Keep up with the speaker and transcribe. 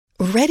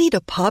Ready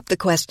to pop the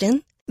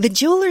question? The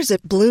jewelers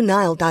at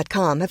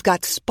BlueNile.com have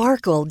got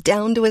sparkle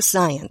down to a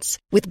science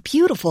with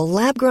beautiful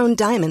lab-grown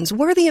diamonds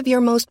worthy of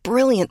your most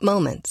brilliant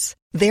moments.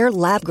 Their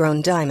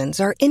lab-grown diamonds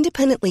are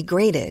independently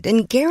graded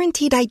and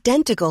guaranteed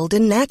identical to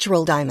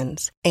natural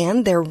diamonds,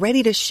 and they're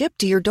ready to ship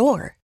to your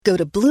door. Go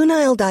to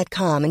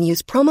BlueNile.com and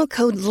use promo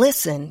code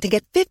LISTEN to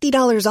get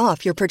 $50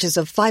 off your purchase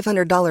of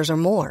 $500 or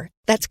more.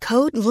 That's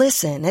code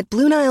LISTEN at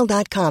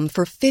BlueNile.com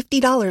for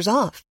 $50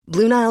 off.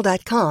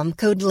 BlueNile.com,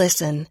 code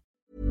LISTEN.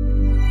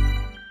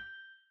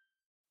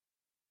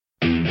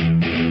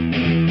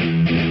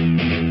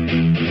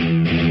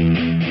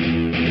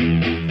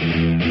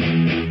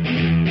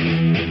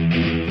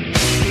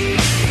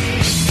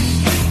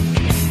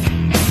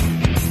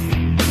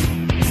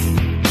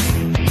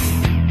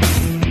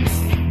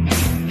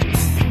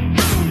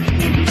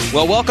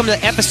 Well, welcome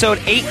to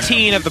episode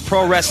 18 of the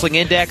Pro Wrestling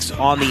Index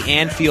on the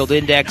Anfield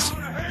Index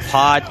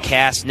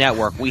Podcast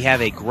Network. We have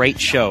a great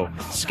show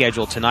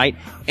scheduled tonight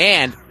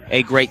and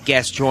a great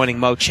guest joining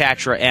Mo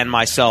Chatra and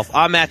myself.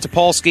 I'm Matt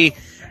Topolsky,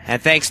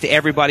 and thanks to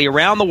everybody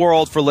around the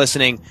world for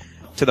listening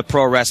to the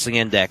Pro Wrestling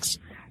Index.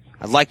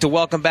 I'd like to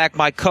welcome back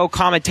my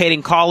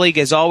co-commentating colleague,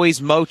 as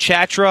always, Mo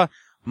Chatra.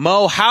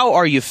 Mo, how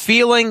are you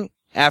feeling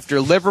after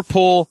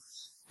Liverpool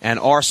and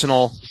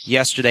Arsenal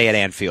yesterday at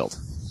Anfield?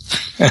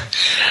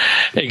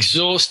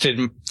 Exhausted,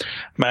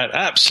 Matt.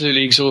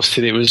 Absolutely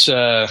exhausted. It was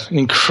an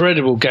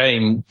incredible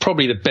game,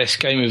 probably the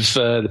best game of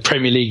the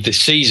Premier League this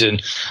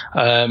season.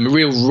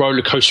 Real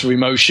roller coaster of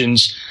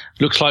emotions.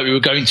 Looked like we were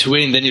going to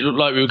win, then it looked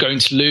like we were going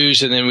to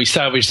lose, and then we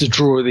salvaged the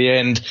draw at the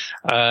end.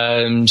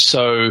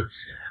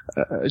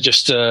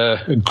 Just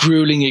a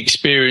grueling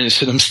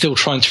experience, and I'm still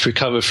trying to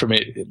recover from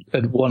it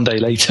one day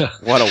later.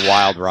 What a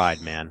wild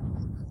ride, man.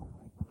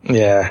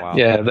 Yeah, wow.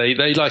 Yeah,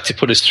 they like to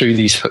put us through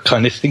these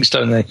kind of things,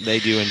 don't they? They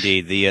do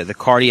indeed. The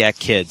cardiac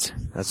kids.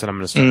 That's what I'm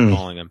going to start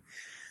calling them.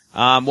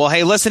 Well,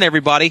 hey, listen,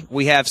 everybody.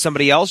 We have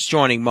somebody else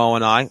joining Mo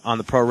and I on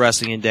the Pro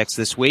Wrestling Index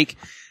this week.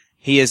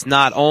 He is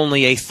not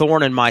only a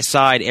thorn in my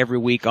side every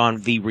week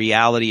on the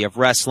reality of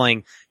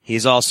wrestling,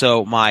 he's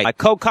also my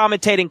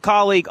co-commentating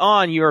colleague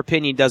on Your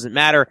Opinion Doesn't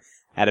Matter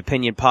at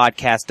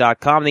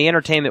OpinionPodcast.com, the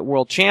entertainment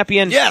world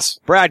champion. Yes.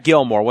 Brad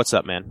Gilmore. What's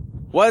up, man?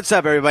 What's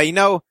up, everybody? You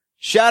know,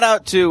 shout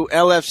out to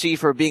LFC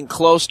for being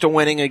close to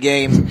winning a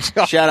game.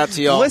 Shout out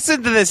to y'all.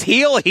 Listen to this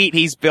heel heat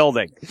he's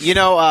building. You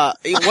know,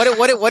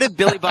 what did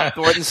Billy Bob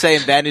Thornton say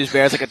in Bad News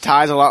Bears? Like, a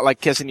tie's a lot like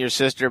kissing your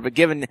sister, but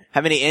given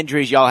how many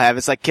injuries y'all have,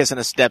 it's like kissing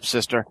a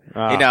stepsister.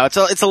 You know,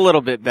 it's a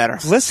little bit better.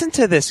 Listen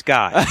to this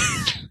guy.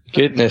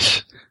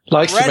 Goodness.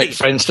 Likes to make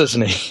friends,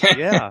 doesn't he?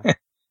 Yeah.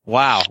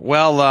 Wow.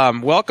 Well,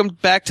 welcome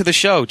back to the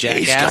show, Jackass.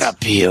 He's got a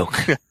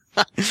puke.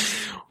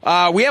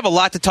 We have a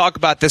lot to talk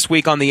about this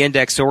week on the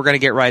Index, so we're going to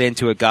get right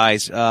into it,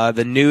 guys.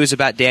 The news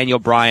about Daniel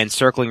Bryan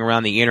circling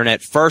around the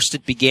internet. First,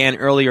 it began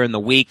earlier in the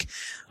week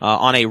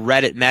on a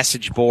Reddit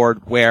message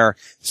board where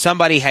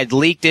somebody had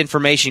leaked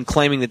information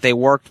claiming that they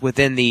worked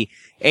within the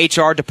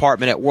HR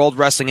department at World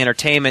Wrestling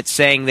Entertainment,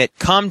 saying that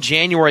come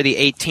January the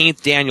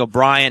 18th, Daniel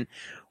Bryan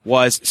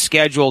was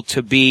scheduled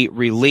to be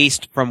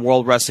released from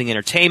World Wrestling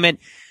Entertainment.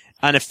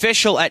 An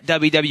official at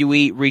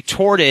WWE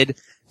retorted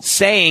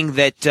saying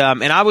that,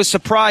 and I was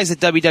surprised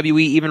that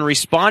WWE even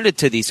responded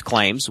to these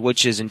claims,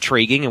 which is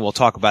intriguing, and we'll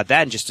talk about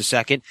that in just a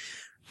second.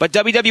 But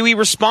WWE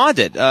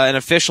responded, an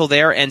official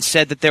there, and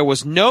said that there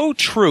was no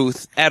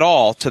truth at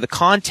all to the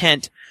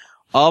content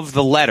of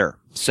the letter.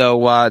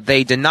 So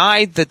they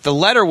denied that the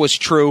letter was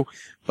true,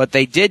 but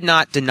they did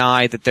not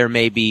deny that there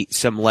may be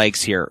some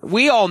legs here.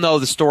 We all know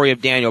the story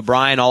of Daniel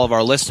Bryan. All of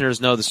our listeners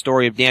know the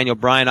story of Daniel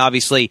Bryan.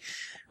 Obviously,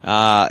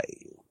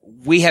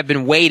 we have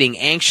been waiting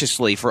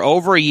anxiously for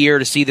over a year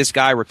to see this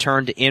guy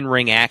return to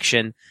in-ring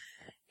action.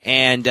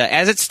 And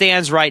as it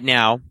stands right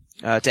now,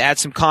 to add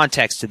some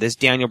context to this,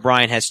 Daniel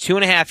Bryan has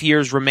 2.5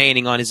 years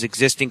remaining on his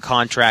existing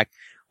contract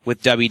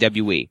with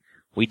WWE.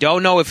 We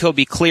don't know if he'll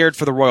be cleared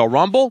for the Royal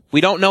Rumble. We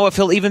don't know if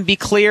he'll even be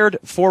cleared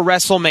for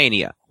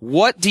WrestleMania.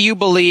 What do you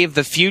believe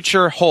the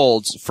future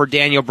holds for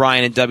Daniel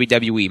Bryan in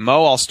WWE?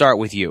 Mo, I'll start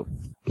with you.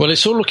 Well,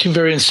 it's all looking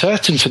very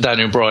uncertain for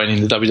Daniel Bryan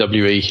in the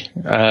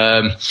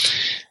WWE.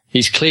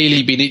 He's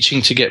clearly been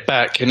itching to get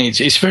back, and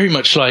it's very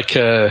much like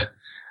a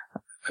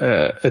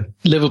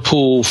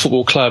Liverpool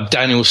Football Club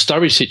Daniel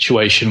Sturridge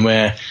situation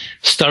where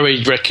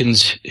Sturridge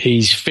reckons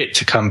he's fit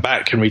to come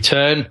back and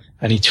return,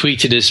 and he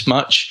tweeted as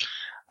much,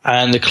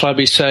 and the club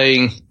is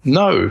saying,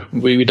 no,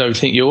 we don't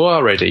think you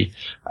are ready.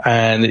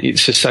 And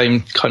it's the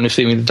same kind of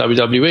thing with the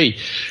WWE.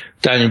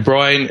 Daniel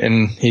Bryan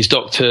and his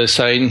doctor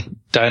saying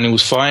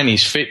Daniel's fine,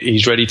 he's fit,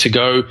 he's ready to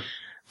go.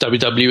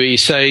 WWE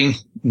is saying,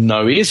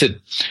 no, he isn't.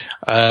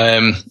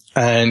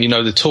 And, you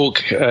know, the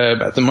talk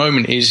at the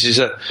moment is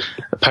that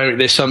apparently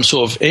there's some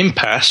sort of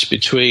impasse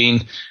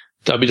between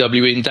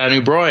WWE and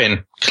Daniel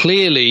Bryan.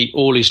 Clearly,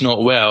 all is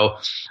not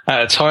well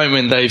at a time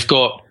when they've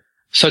got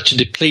such a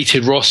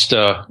depleted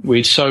roster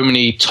with so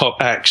many top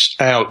acts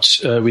out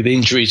with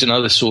injuries and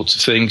other sorts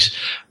of things.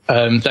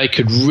 They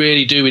could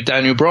really do with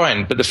Daniel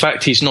Bryan. But the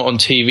fact he's not on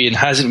TV and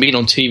hasn't been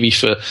on TV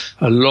for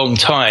a long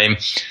time,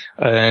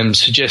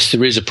 suggests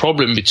there is a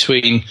problem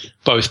between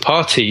both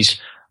parties.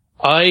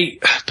 I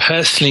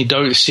personally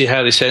don't see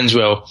how this ends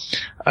well.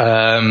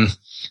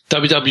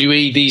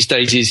 WWE these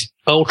days is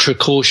ultra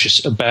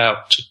cautious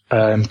about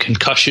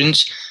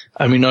concussions,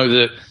 and we know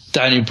that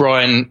Daniel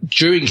Bryan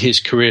during his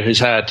career has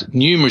had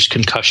numerous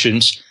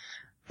concussions.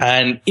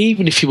 And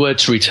even if he were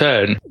to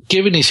return,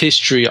 given his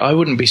history, I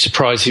wouldn't be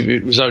surprised if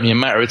it was only a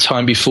matter of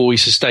time before he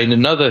sustained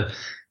another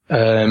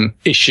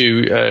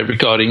issue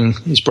regarding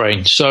his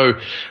brain. So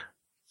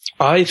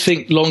I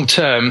think long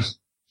term,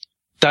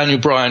 Daniel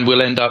Bryan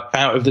will end up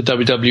out of the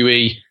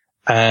WWE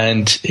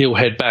and he'll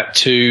head back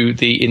to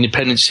the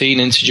independent scene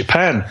into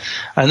Japan.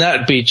 And that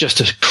would be just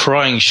a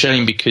crying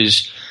shame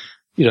because,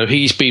 you know,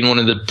 he's been one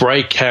of the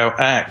breakout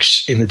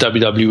acts in the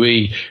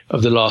WWE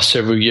of the last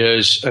several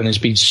years and has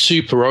been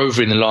super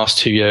over in the last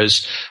 2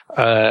 years.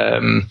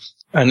 And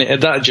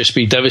that'd just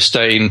be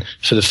devastating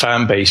for the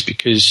fan base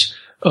because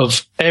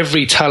of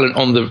every talent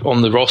on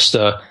the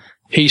roster.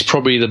 He's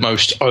probably the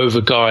most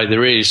over guy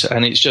there is.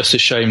 And it's just a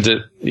shame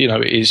that, you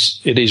know, it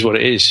is what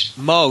it is.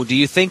 Mo, do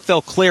you think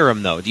they'll clear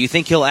him though? Do you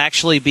think he'll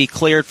actually be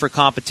cleared for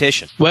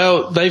competition?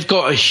 Well, they've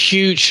got a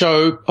huge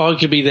show,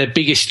 arguably their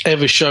biggest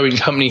ever show in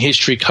company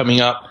history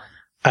coming up.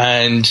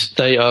 And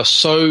they are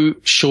so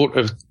short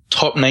of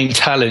top name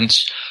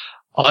talents.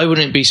 I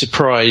wouldn't be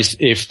surprised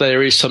if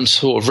there is some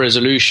sort of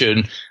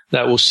resolution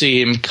that will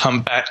see him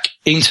come back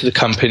into the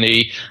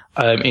company,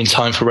 in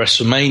time for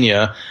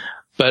WrestleMania.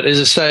 But as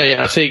I say,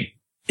 I think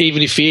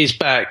even if he is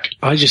back,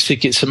 I just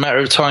think it's a matter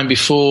of time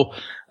before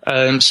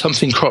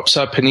something crops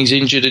up and he's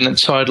injured and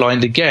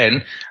sidelined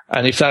again.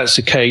 And if that's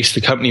the case,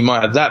 the company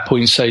might at that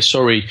point say,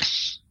 sorry,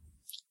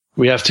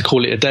 we have to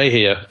call it a day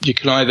here. You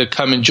can either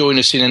come and join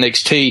us in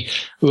NXT,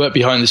 work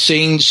behind the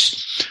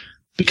scenes,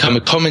 become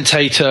a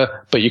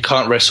commentator, but you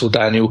can't wrestle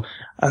Daniel.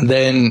 And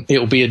then it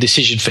will be a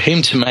decision for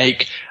him to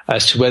make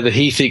as to whether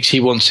he thinks he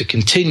wants to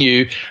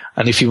continue.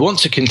 And if he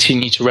wants to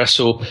continue to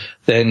wrestle,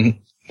 then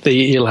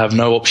he'll have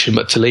no option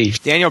but to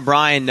leave. Daniel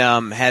Bryan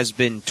has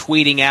been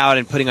tweeting out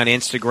and putting on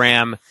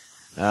Instagram,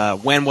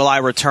 when will I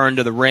return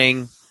to the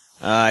ring?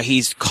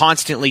 He's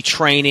constantly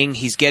training.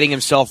 He's getting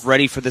himself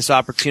ready for this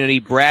opportunity.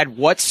 Brad,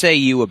 what say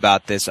you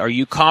about this? Are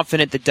you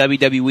confident that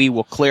WWE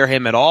will clear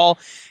him at all?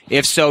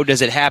 If so,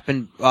 does it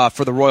happen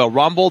for the Royal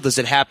Rumble? Does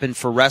it happen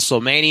for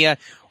WrestleMania?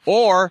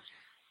 Or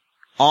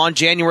on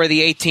January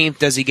the 18th,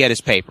 does he get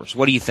his papers?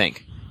 What do you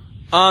think?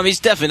 He's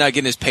definitely not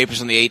getting his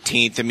papers on the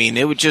 18th.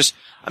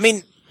 I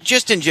mean,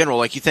 just in general,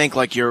 like you think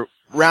like you're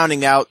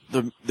rounding out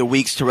the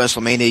weeks to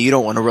WrestleMania, you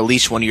don't want to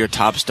release one of your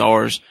top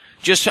stars.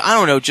 Just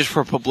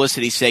for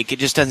publicity's sake. It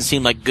just doesn't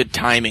seem like good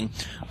timing.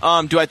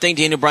 Do I think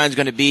Daniel Bryan's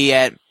going to be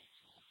at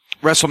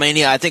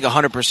WrestleMania? I think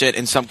 100%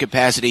 in some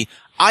capacity.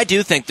 I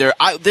do think this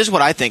is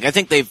what I think. I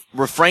think they've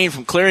refrained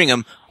from clearing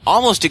him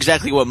almost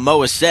exactly what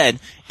Mo has said,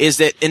 is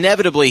that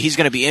inevitably he's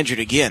going to be injured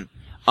again.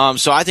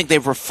 So I think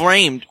they've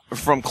refrained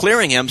from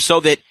clearing him so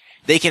that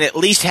they can at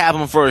least have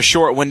him for a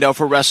short window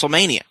for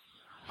WrestleMania.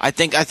 I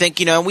think,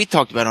 and we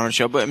talked about it on the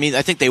show, but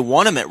I think they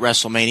want him at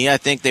WrestleMania. I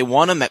think they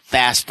want him at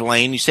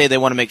Fastlane. You say they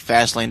want to make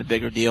Fastlane a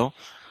bigger deal,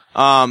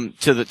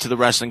 to the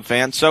wrestling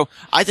fans. So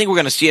I think we're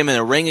going to see him in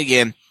the ring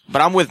again,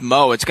 but I'm with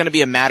Mo. It's going to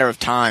be a matter of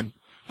time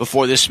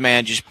before this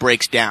man just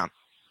breaks down.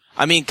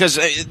 I mean, cause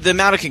the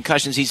amount of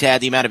concussions he's had,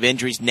 the amount of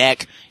injuries,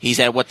 neck, he's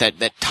had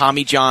that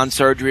Tommy John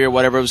surgery or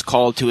whatever it was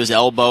called to his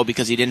elbow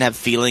because he didn't have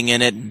feeling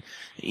in it. And,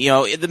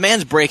 the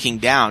man's breaking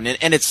down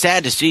and it's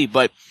sad to see,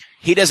 but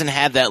he doesn't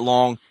have that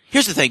long.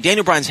 Here's the thing.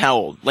 Daniel Bryan's how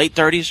old? Late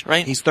 30s,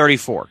 right? He's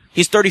 34.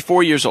 He's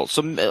 34 years old.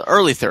 So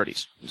early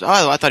 30s.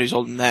 Oh, I thought he was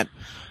older than that.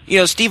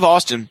 Steve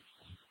Austin,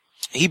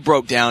 he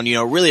broke down,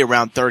 really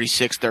around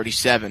 36,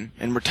 37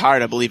 and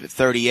retired, I believe, at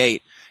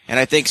 38. And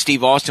I think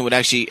Steve Austin would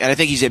actually, and I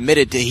think he's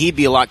admitted he'd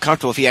be a lot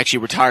comfortable if he actually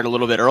retired a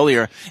little bit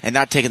earlier and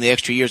not taking the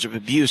extra years of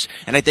abuse.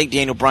 And I think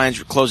Daniel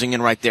Bryan's closing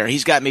in right there.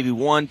 He's got maybe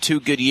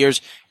 1-2 good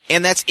years.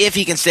 And that's if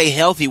he can stay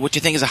healthy, which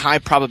you think is a high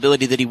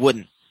probability that he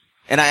wouldn't.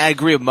 And I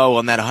agree with Mo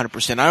on that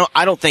 100%.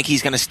 I don't think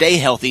he's going to stay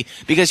healthy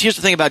because here's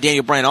the thing about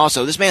Daniel Bryan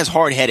also. This man's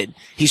hard-headed.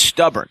 He's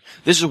stubborn.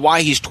 This is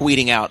why he's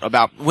tweeting out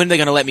about when they're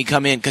going to let me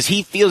come in because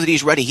he feels that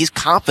he's ready. He's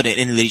confident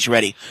in that he's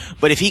ready.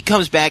 But if he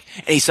comes back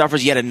and he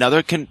suffers yet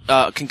another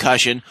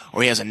concussion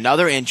or he has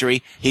another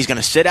injury, he's going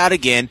to sit out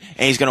again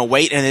and he's going to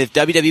wait. And if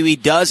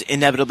WWE does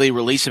inevitably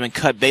release him and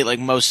cut bait like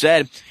Mo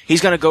said,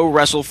 he's going to go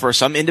wrestle for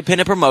some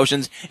independent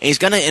promotions and he's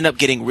going to end up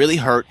getting really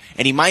hurt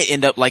and he might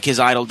end up like his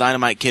idol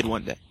Dynamite Kid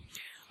one day.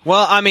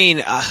 Well,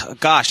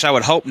 I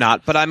would hope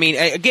not. But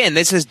again,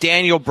 this is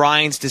Daniel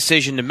Bryan's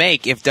decision to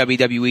make if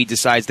WWE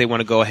decides they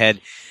want to go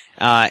ahead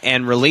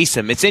and release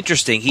him. It's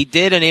interesting. He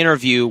did an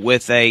interview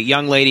with a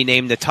young lady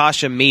named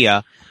Natasha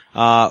Mia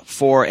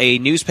for a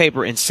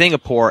newspaper in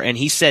Singapore, and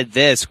he said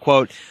this,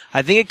 quote,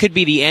 I think it could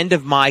be the end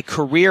of my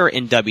career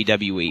in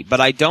WWE, but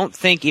I don't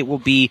think it will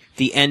be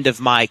the end of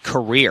my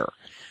career.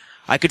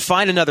 I could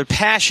find another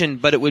passion,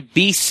 but it would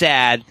be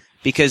sad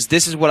because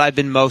this is what I've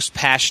been most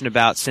passionate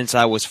about since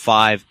I was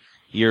 5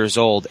 years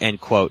old, end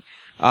quote.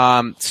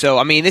 So,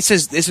 I mean, this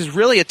is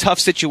really a tough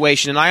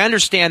situation, and I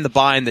understand the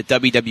bind that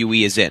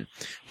WWE is in.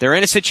 They're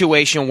in a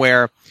situation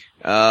where,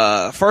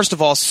 first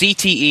of all,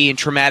 CTE and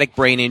traumatic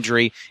brain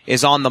injury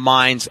is on the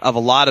minds of a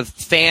lot of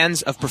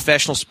fans of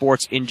professional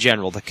sports in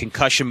general. The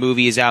Concussion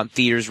movie is out in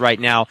theaters right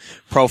now,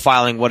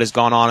 profiling what has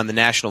gone on in the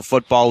National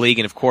Football League,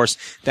 and of course,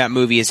 that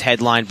movie is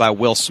headlined by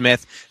Will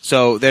Smith.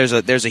 So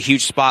there's a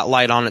huge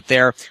spotlight on it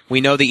there.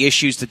 We know the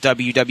issues that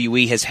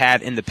WWE has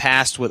had in the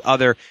past with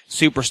other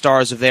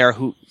superstars of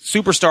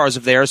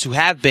theirs who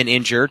have been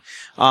injured,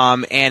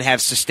 and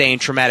have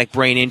sustained traumatic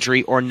brain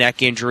injury or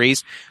neck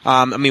injuries.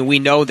 I mean, we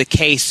know the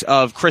case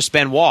of Chris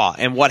Benoit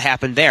and what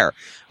happened there.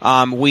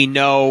 We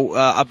know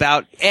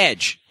about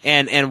Edge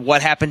and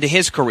what happened to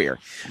his career.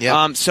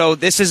 Yep. So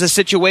this is a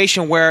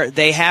situation where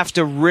they have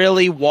to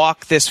really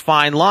walk this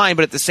fine line,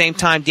 but at the same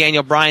time,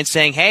 Daniel Bryan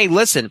saying, hey,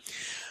 listen,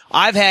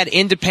 I've had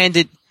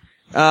independent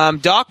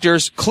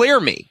doctors clear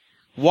me.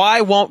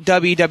 Why won't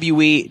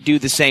WWE do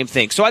the same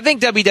thing? So I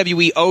think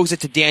WWE owes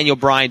it to Daniel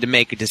Bryan to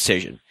make a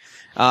decision,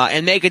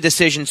 and make a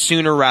decision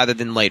sooner rather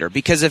than later.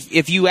 Because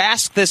if you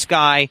ask this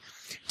guy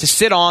to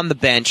sit on the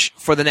bench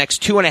for the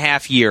next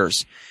 2.5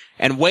 years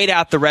and wait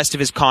out the rest of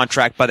his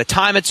contract, by the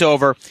time it's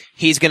over,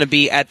 he's going to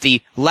be at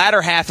the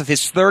latter half of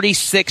his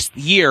 36th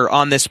year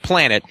on this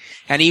planet,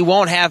 and he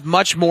won't have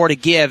much more to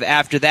give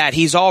after that.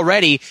 He's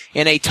already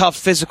in a tough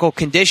physical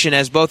condition,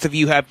 as both of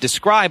you have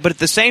described, but at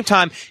the same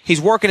time, he's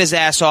working his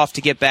ass off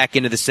to get back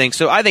into this thing.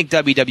 So I think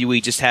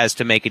WWE just has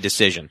to make a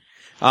decision.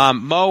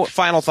 Mo,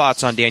 final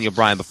thoughts on Daniel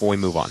Bryan before we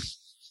move on.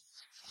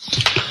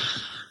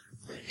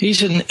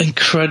 He's an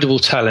incredible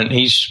talent.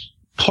 He's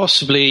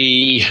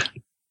possibly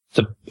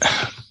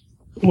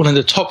one of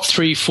the top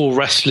 3-4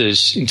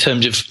 wrestlers in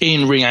terms of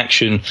in-ring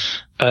action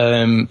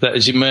that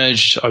has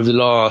emerged over the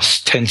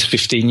last 10 to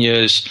 15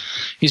 years.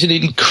 He's an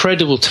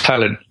incredible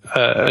talent,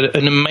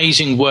 an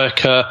amazing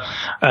worker,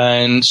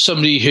 and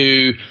somebody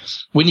who,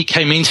 when he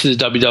came into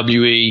the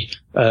WWE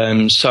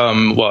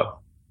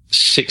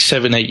 6,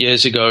 7, 8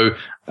 years ago,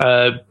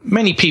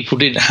 many people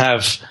didn't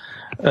have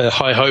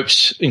high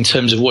hopes in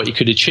terms of what he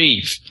could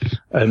achieve.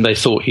 They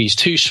thought he's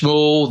too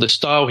small, the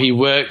style he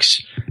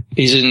works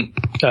isn't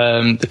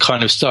the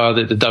kind of style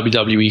that the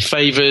WWE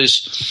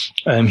favors.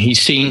 He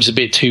seems a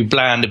bit too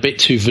bland, a bit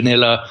too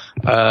vanilla.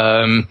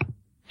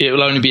 It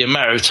will only be a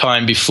matter of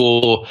time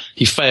before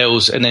he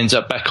fails and ends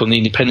up back on the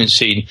independent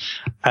scene.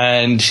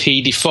 And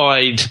he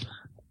defied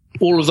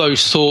all of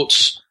those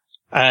thoughts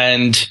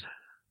and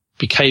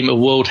became a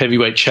world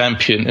heavyweight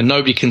champion, and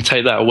nobody can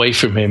take that away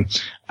from him.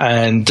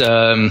 And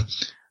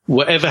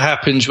whatever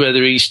happens,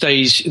 whether he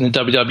stays in the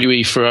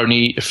WWE for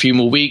only a few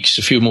more weeks,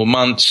 a few more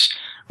months,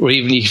 or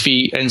even if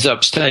he ends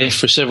up staying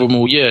for several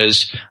more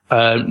years,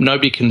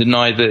 nobody can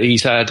deny that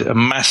he's had a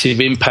massive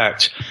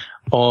impact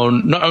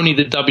on not only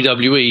the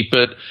WWE,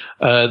 but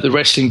the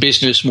wrestling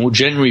business more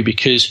generally,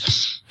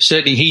 because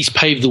certainly he's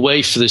paved the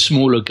way for the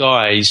smaller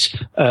guys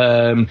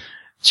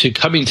to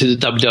come into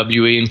the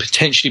WWE and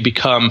potentially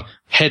become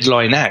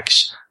headline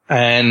acts.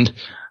 And,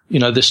 you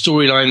know, the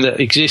storyline that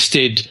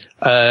existed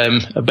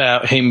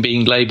about him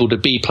being labeled a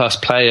B-plus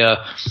player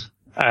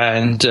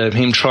and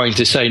him trying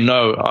to say,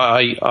 no,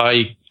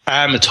 I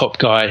am a top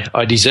guy.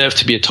 I deserve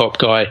to be a top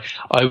guy.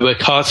 I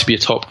work hard to be a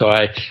top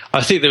guy.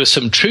 I think there was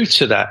some truth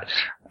to that.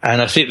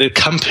 And I think the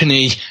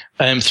company,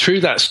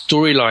 through that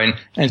storyline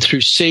and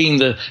through seeing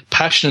the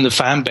passion of the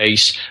fan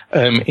base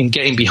in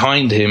getting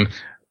behind him,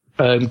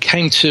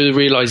 came to the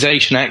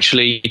realization,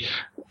 actually,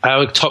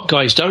 our top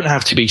guys don't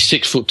have to be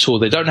 6 foot tall.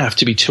 They don't have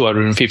to be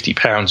 250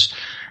 pounds.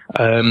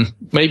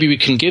 Maybe we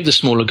can give the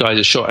smaller guys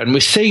a shot. And we're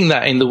seeing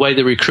that in the way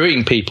they're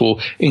recruiting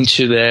people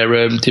into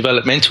their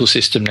developmental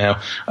system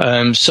now.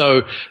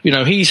 So, you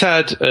know, he's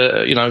had,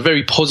 a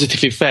very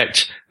positive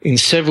effect in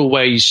several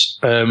ways,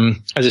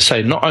 as I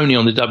say, not only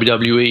on the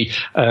WWE,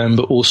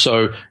 but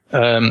also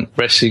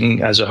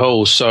wrestling as a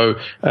whole. So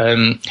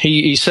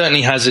he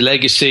certainly has a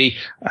legacy,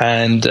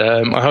 and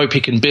I hope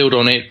he can build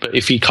on it. But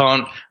if he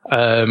can't,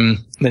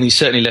 then he's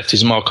certainly left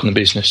his mark on the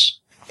business.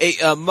 Hey,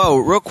 Mo,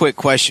 real quick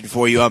question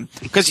for you.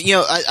 Because, you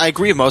know, I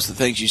agree with most of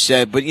the things you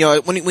said, but, you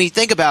know, when you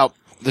think about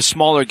the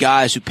smaller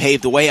guys who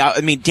paved the way, I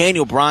mean,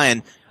 Daniel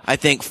Bryan, I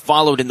think,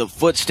 followed in the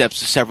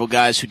footsteps of several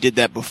guys who did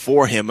that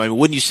before him. I mean,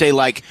 wouldn't you say,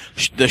 like,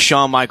 the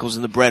Shawn Michaels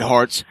and the Bret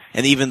Harts,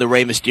 and even the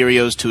Rey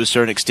Mysterios to a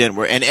certain extent,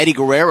 and Eddie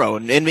Guerrero,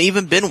 and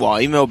even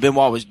Benoit, even though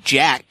Benoit was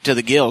jacked to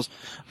the gills,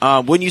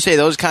 wouldn't you say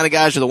those kind of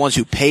guys are the ones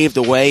who paved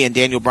the way, and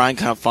Daniel Bryan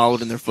kind of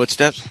followed in their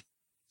footsteps?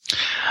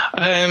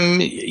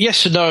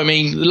 Yes and no. I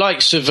mean, the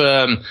likes of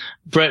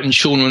Bret and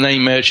Shawn, when they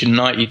emerged in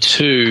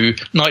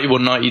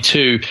 91,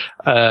 92,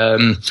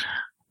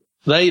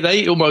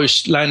 they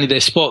almost landed their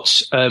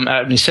spots out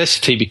of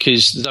necessity,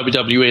 because the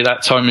WWE at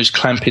that time was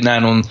clamping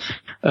down on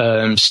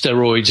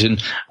steroids,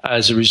 and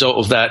as a result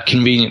of that,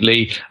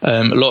 conveniently,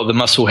 a lot of the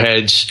muscle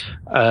heads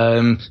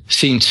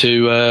seemed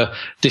to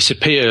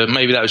disappear.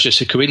 Maybe that was just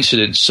a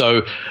coincidence.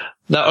 So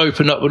that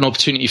opened up an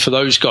opportunity for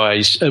those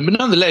guys. But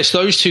nonetheless,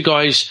 those two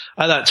guys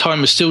at that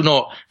time were still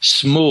not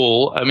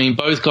small. I mean,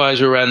 both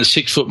guys were around the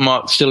 6 foot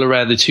mark, still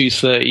around the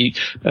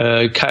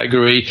 230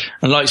 category.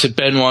 And like I said,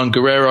 Benoit and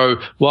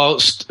Guerrero,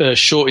 whilst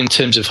short in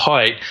terms of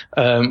height,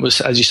 was,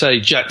 as you say,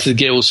 jacked to the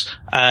gills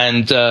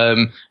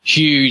and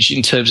huge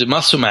in terms of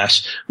muscle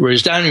mass.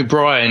 Whereas Daniel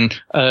Bryan,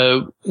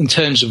 in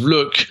terms of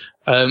look,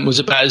 was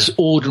about as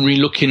ordinary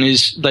looking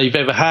as they've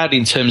ever had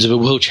in terms of a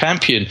world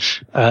champion.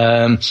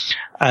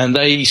 And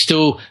they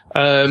still,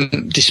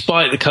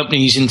 despite the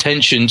company's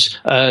intentions,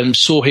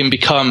 saw him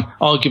become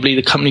arguably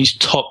the company's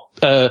top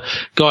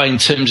guy in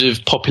terms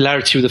of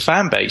popularity with the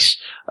fan base.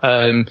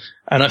 And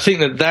I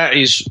think that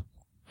is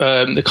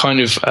the kind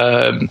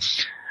of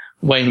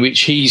way in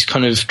which he's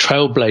kind of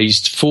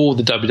trailblazed for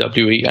the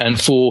WWE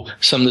and for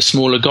some of the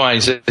smaller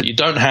guys, that you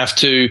don't have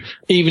to,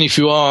 even if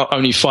you are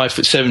only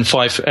 5'7",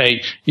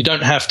 5'8", you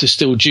don't have to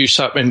still juice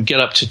up and get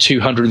up to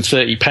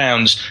 230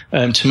 pounds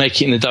to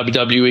make it in the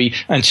WWE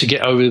and to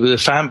get over with the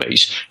fan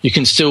base. You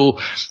can still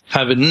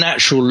have a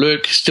natural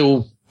look,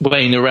 still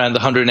weighing around the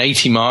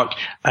 180 mark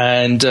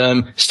and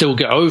still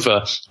get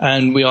over.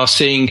 And we are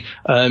seeing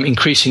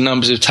increasing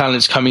numbers of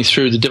talents coming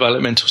through the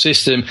developmental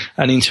system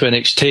and into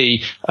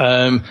NXT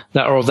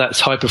that are of that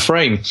type of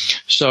frame.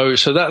 So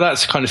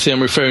that's the kind of thing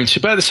I'm referring to.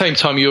 But at the same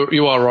time,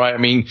 you are right. I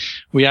mean,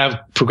 we have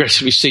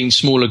progressively seen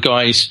smaller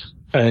guys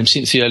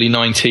since the early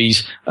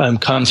 90s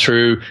come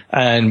through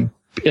and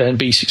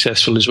be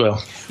successful as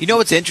well. You know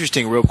what's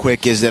interesting, real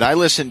quick, is that I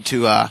listened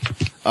to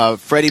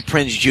Freddie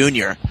Prinze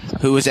Jr.,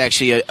 who was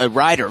actually a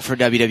writer for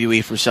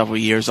WWE for several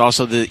years,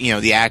 also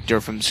the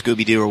actor from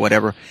Scooby-Doo or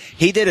whatever.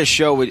 He did a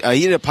show he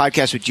did a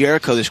podcast with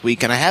Jericho this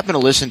week, and I happened to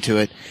listen to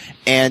it,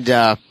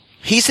 and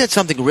he said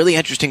something really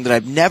interesting that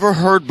I've never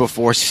heard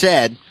before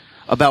said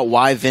about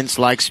why Vince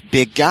likes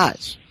big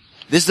guys.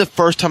 This is the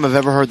first time I've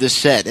ever heard this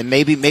said, and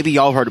maybe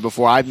y'all heard it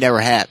before. I've never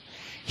had.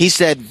 He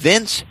said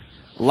Vince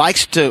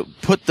likes to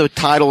put the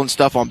title and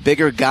stuff on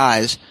bigger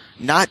guys,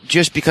 not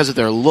just because of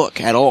their look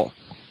at all.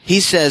 He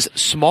says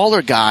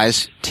smaller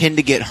guys tend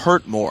to get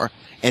hurt more,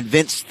 and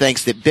Vince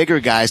thinks that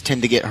bigger guys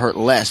tend to get hurt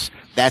less.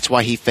 That's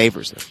why he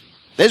favors them.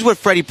 This is what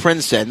Freddie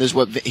Prinze said, and this is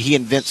what he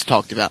and Vince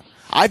talked about.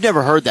 I've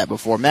never heard that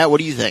before. Matt, what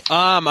do you think?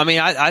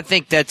 I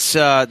think that's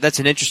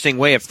an interesting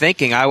way of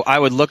thinking. I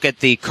would look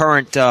at the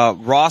current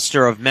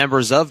roster of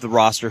members of the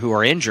roster who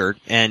are injured,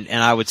 and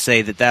I would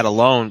say that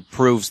alone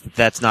proves that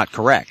that's not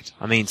correct.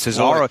 I mean,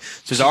 Cesaro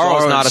is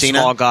not a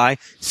small guy.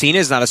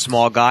 Cena's not a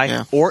small guy.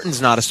 Yeah. Orton's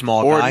not a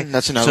small guy.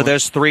 That's another so one.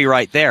 There's three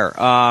right there.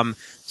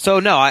 So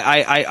no,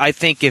 I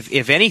think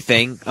if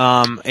anything,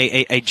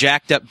 a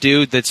jacked up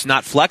dude that's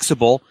not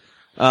flexible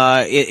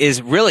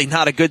is really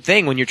not a good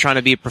thing when you're trying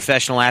to be a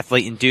professional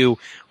athlete and do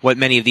what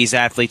many of these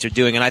athletes are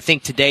doing. And I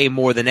think today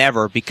more than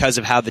ever, because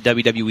of how the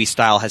WWE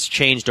style has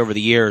changed over the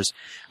years,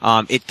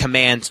 it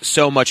commands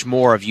so much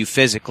more of you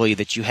physically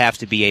that you have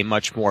to be a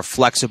much more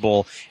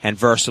flexible and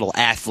versatile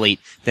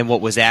athlete than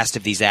what was asked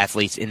of these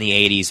athletes in the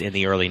 80s and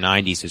the early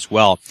 90s as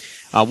well.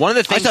 One of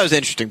the things I thought it was an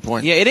interesting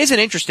point. Yeah, it is an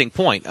interesting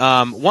point.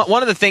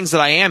 One of the things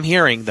that I am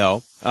hearing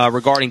though,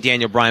 regarding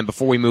Daniel Bryan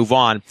before we move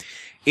on,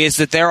 is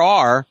that there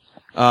are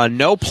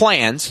no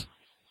plans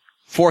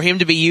for him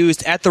to be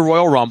used at the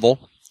Royal Rumble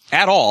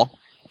at all,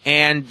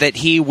 and that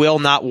he will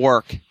not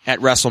work at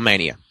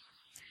WrestleMania.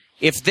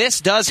 If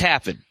this does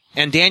happen,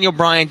 and Daniel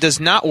Bryan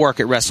does not work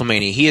at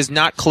WrestleMania, he is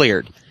not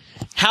cleared,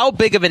 how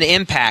big of an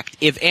impact,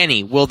 if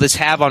any, will this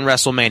have on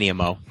WrestleMania,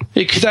 Mo?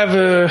 It could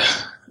have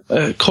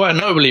quite a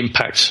notable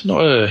impact,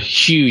 not a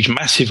huge,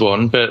 massive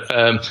one, but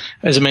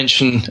as I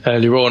mentioned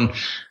earlier on,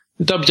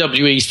 the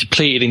WWE is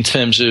depleted in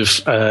terms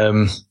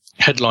of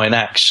headline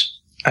acts.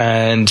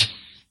 And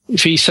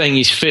if he's saying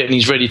he's fit and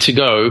he's ready to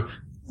go,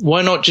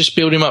 why not just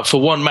build him up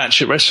for one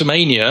match at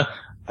WrestleMania?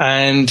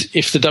 And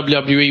if the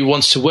WWE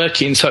wants to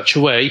work it in such a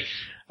way,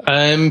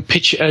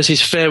 pitch it as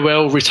his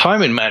farewell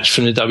retirement match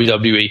from the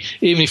WWE.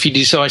 Even if he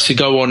decides to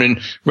go on and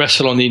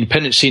wrestle on the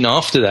independent scene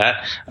after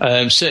that,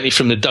 certainly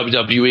from the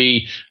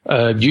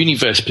WWE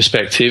universe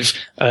perspective,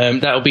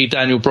 that'll be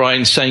Daniel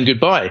Bryan saying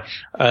goodbye.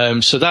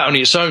 So that on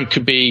its own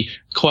could be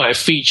quite a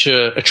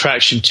feature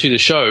attraction to the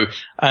show.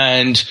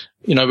 And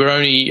we're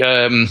only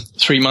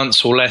 3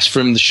 months or less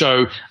from the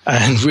show,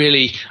 and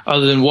really,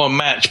 other than one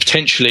match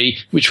potentially,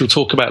 which we'll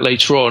talk about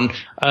later on,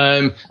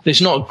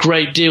 there's not a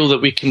great deal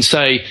that we can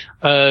say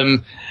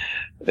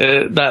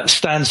that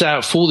stands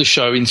out for the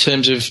show in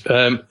terms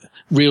of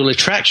real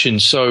attraction.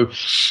 So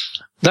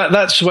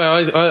that's where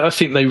I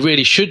think they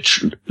really should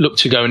look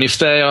to go. And if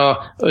they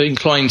are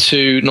inclined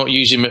to not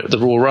use him at the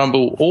Royal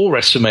Rumble or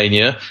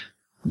WrestleMania,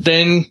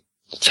 then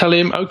tell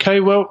him,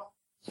 okay, well,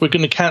 we're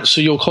going to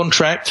cancel your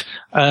contract,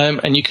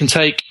 and you can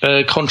take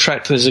a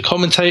contract as a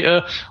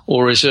commentator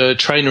or as a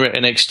trainer at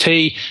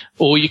NXT,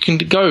 or you can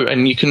go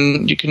and you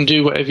can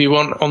do whatever you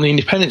want on the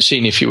independent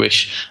scene if you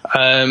wish.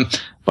 But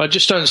I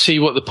just don't see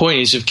what the point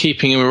is of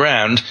keeping him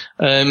around,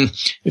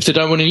 if they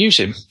don't want to use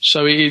him.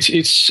 So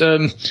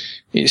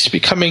it's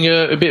becoming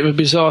a bit of a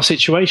bizarre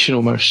situation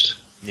almost.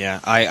 Yeah,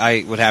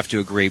 I would have to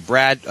agree.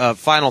 Brad,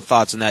 final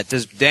thoughts on that.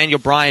 Does Daniel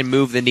Bryan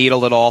move the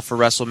needle at all for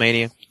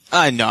WrestleMania?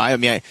 No. I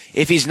mean,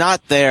 if he's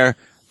not there,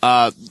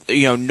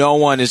 no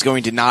one is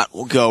going to not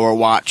go or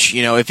watch.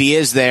 If he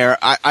is there,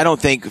 I don't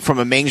think from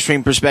a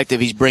mainstream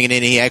perspective he's bringing in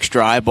any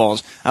extra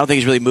eyeballs. I don't think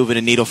he's really moving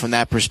a needle from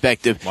that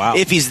perspective. Wow.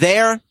 If he's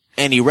there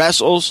and he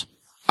wrestles,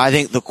 I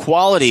think the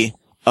quality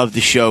of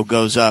the show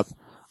goes up.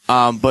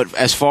 But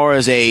as far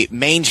as a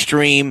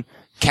mainstream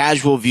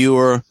casual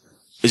viewer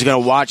is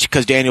going to watch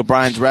because Daniel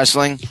Bryan's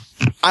wrestling,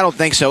 I don't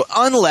think so.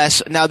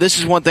 Unless, now this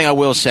is one thing I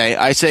will say.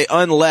 I say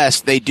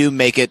unless they do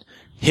make it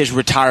his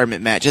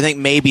retirement match. I think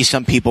maybe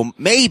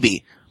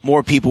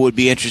more people would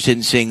be interested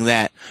in seeing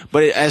that.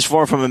 But as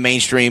far from a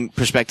mainstream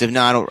perspective,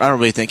 no, I don't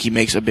really think he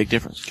makes a big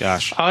difference.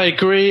 Gosh. I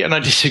agree and I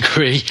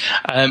disagree.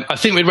 I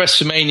think with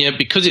WrestleMania,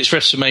 because it's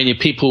WrestleMania,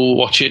 people will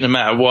watch it no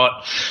matter what.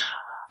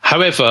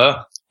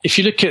 However, if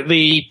you look at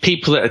the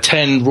people that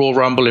attend Royal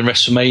Rumble in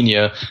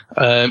WrestleMania,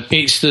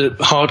 it's the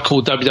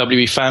hardcore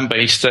WWE fan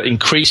base that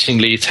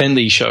increasingly attend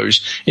these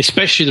shows,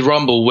 especially the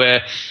Rumble,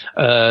 where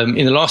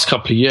in the last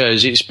couple of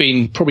years, it's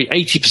been probably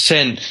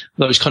 80%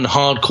 those kind of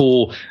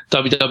hardcore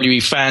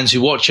WWE fans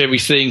who watch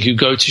everything, who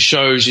go to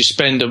shows, who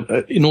spend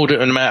an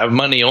inordinate amount of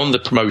money on the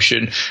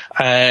promotion.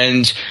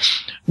 And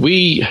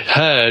we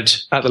heard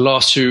at the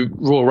last two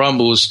Royal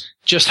Rumbles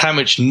just how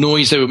much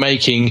noise they were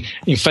making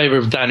in favor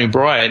of Daniel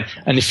Bryan.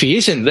 And if he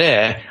isn't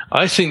there,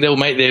 I think they'll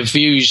make their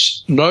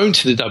views known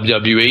to the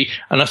WWE.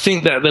 And I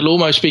think that they'll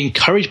almost be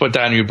encouraged by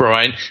Daniel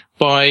Bryan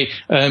by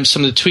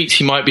some of the tweets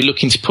he might be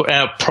looking to put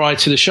out prior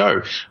to the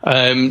show.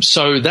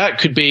 So that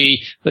could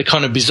be the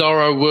kind of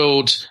bizarro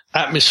world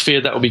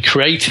atmosphere that will be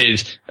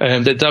created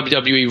that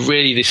WWE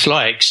really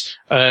dislikes.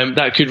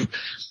 That could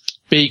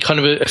be kind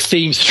of a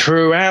theme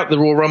throughout the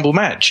Royal Rumble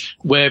match,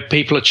 where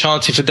people are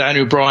chanting for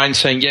Daniel Bryan,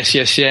 saying yes,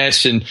 yes,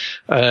 yes, and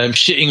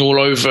shitting all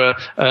over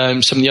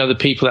some of the other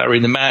people that are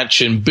in the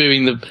match and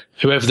booing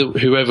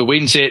whoever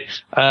wins it.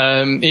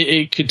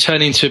 It could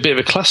turn into a bit of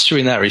a cluster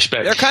in that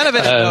respect. They're kind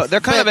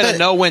of in a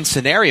no-win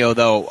scenario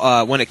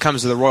though when it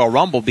comes to the Royal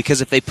Rumble,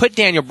 because if they put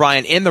Daniel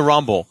Bryan in the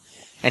Rumble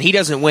and he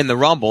doesn't win the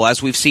Rumble,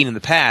 as we've seen in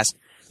the past,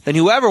 then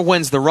whoever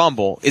wins the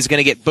Rumble is going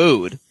to get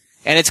booed.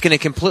 And it's going to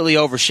completely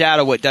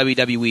overshadow what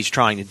WWE is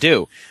trying to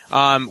do.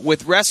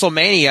 With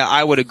WrestleMania,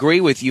 I would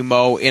agree with you,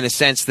 Mo, in a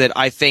sense that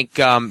I think,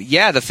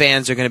 the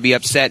fans are going to be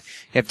upset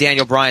if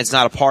Daniel Bryan's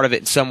not a part of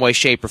it in some way,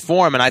 shape, or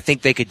form. And I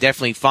think they could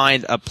definitely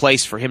find a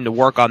place for him to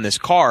work on this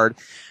card.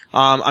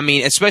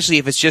 Especially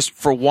if it's just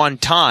for one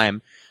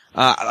time.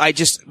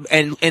 Unless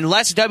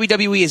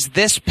WWE is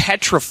this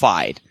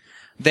petrified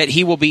that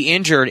he will be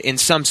injured in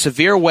some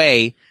severe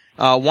way,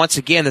 once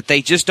again, that they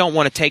just don't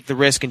want to take the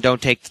risk and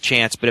don't take the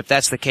chance. But if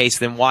that's the case,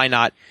 then why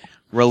not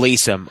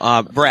release him?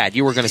 Brad,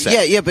 you were going to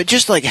say. Yeah, but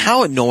just like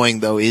how annoying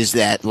though is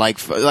that? I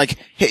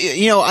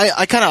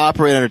kind of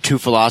operate under two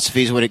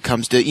philosophies when it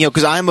comes to,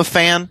 because I'm a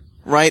fan,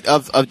 right,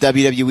 of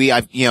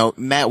WWE.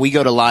 Matt, we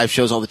go to live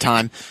shows all the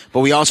time, but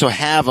we also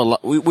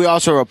we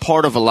also are a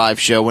part of a live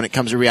show when it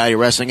comes to reality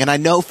wrestling. And I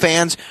know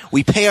fans,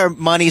 we pay our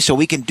money so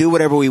we can do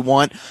whatever we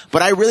want,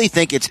 but I really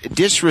think it's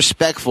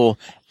disrespectful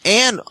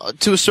and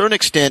to a certain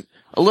extent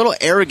a little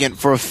arrogant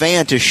for a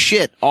fan to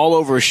shit all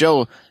over a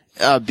show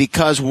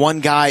because one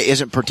guy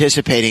isn't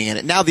participating in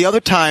it. Now, the other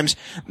times,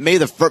 maybe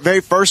the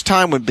very first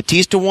time when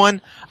Batista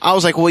won, I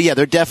was like, well, yeah,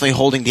 they're definitely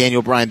holding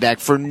Daniel Bryan back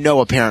for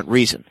no apparent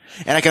reason.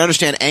 And I can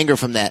understand anger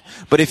from that.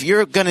 But if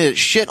you're going to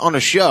shit on a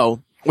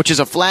show, which is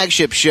a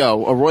flagship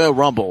show, a Royal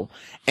Rumble,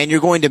 and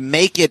you're going to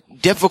make it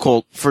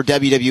difficult for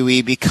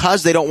WWE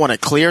because they don't want to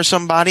clear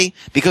somebody,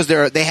 because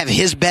they have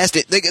his best,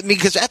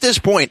 because at this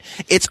point,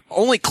 it's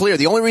only clear,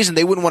 the only reason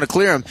they wouldn't want to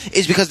clear him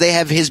is because they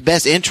have his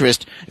best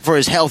interest for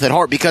his health at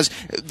heart, because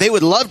they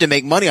would love to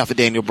make money off of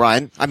Daniel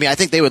Bryan. I mean, I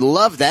think they would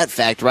love that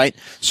fact, right?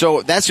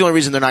 So that's the only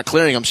reason they're not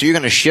clearing him. So you're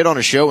going to shit on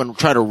a show and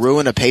try to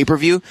ruin a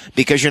pay-per-view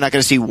because you're not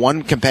going to see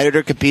one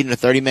competitor compete in a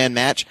 30-man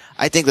match?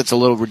 I think that's a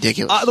little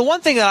ridiculous. The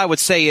one thing that I would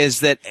say is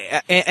that,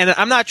 and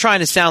I'm not trying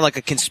to sound like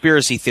a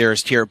conspiracy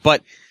theorist here,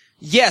 but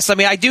yes, I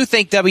mean, I do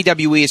think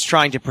WWE is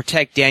trying to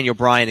protect Daniel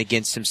Bryan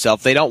against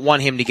himself. They don't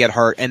want him to get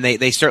hurt, and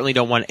they certainly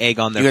don't want egg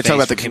on their face. You're going to talk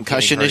about the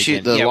concussion issue,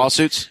 the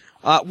lawsuits?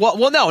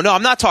 No,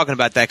 I'm not talking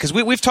about that, because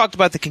we've talked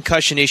about the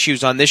concussion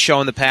issues on this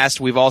show in the past.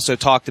 We've also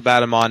talked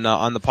about them on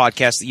the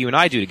podcast that you and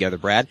I do together,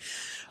 Brad.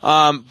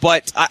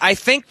 But I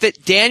think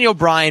that Daniel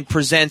Bryan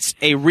presents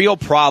a real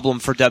problem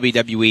for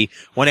WWE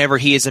whenever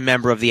he is a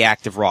member of the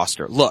active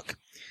roster. Look,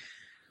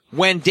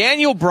 when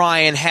Daniel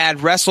Bryan had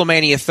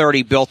WrestleMania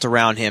 30 built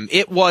around him,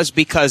 it was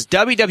because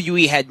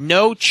WWE had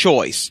no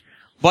choice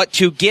but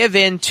to give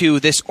in to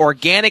this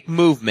organic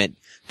movement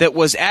that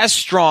was as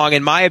strong,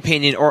 in my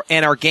opinion, or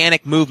an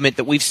organic movement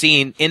that we've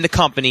seen in the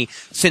company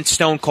since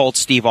Stone Cold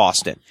Steve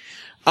Austin.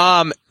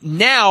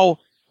 Now,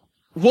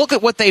 look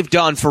at what they've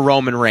done for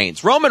Roman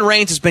Reigns. Roman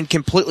Reigns has been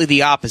completely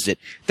the opposite.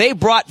 They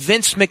brought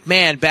Vince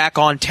McMahon back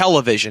on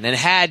television and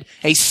had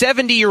a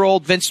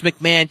 70-year-old Vince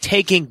McMahon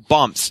taking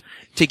bumps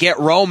to get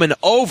Roman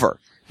over.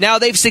 Now,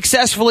 they've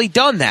successfully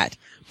done that.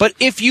 But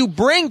if you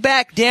bring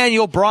back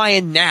Daniel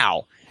Bryan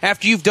now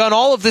after you've done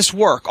all of this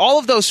work, all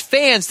of those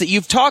fans that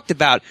you've talked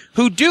about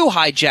who do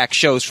hijack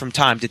shows from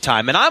time to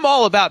time. And I'm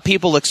all about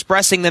people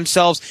expressing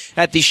themselves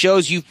at these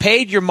shows. You've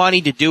paid your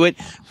money to do it.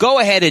 Go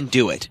ahead and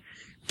do it.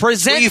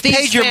 You've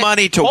paid your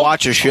money to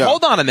watch a show.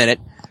 Hold on a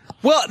minute.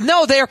 Well,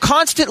 no, they are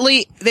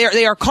constantly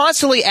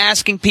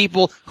asking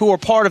people who are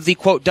part of the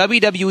quote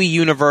WWE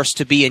universe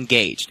to be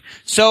engaged.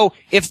 So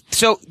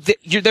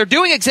they're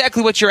doing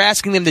exactly what you're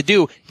asking them to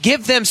do.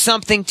 Give them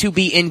something to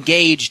be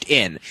engaged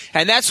in.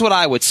 And that's what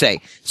I would say.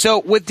 So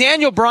with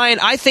Daniel Bryan,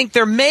 I think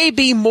there may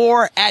be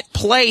more at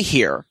play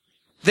here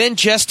than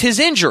just his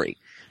injury.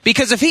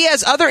 Because if he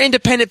has other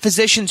independent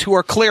physicians who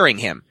are clearing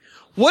him,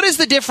 what is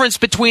the difference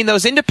between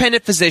those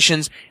independent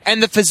physicians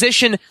and the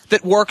physician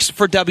that works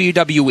for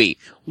WWE?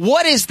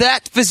 What is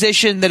that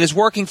physician that is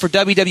working for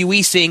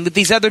WWE seeing that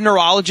these other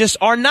neurologists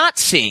are not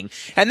seeing?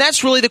 And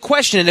that's really the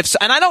question.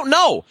 And I don't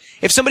know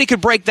if somebody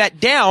could break that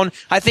down.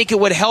 I think it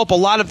would help a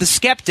lot of the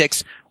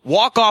skeptics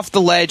walk off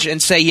the ledge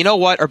and say, you know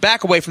what, or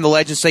back away from the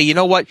ledge and say, you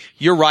know what,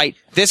 you're right.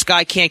 This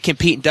guy can't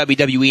compete in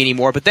WWE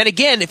anymore. But then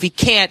again, if he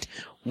can't,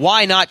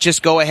 why not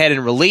just go ahead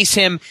and release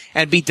him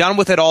and be done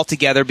with it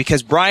altogether?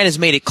 Because Bryan has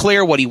made it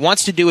clear what he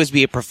wants to do is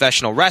be a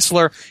professional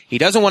wrestler. He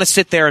doesn't want to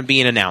sit there and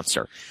be an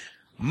announcer.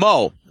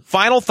 Mo,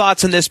 final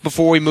thoughts on this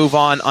before we move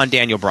on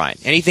Daniel Bryan.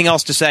 Anything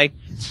else to say?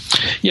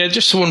 Yeah,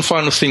 just one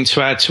final thing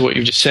to add to what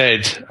you just said,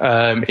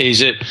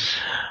 is that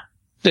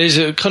there's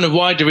a kind of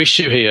wider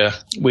issue here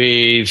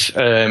with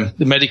the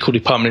medical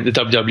department at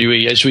the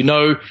WWE. As we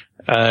know,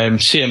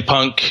 CM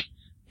Punk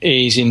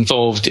is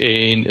involved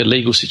in a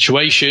legal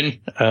situation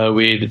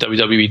with the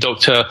WWE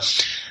doctor.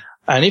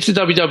 And if the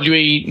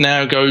WWE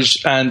now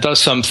goes and does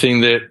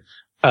something that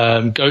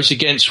goes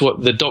against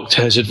what the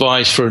doctor has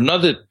advised for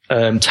another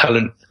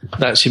talent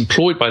that's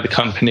employed by the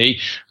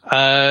company,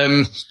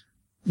 that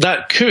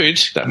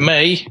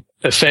may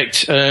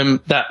affect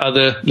that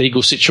other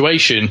legal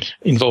situation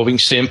involving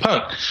CM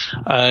Punk.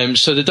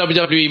 So the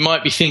WWE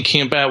might be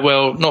thinking about,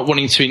 well, not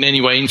wanting to in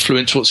any way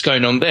influence what's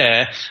going on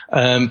there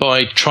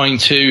by trying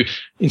to,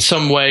 in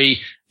some way,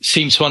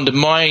 seem to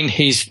undermine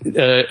his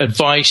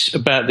advice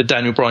about the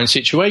Daniel Bryan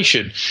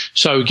situation.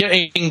 So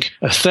getting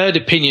a third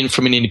opinion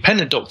from an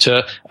independent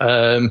doctor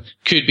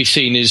could be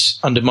seen as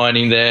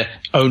undermining their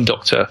own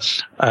doctor.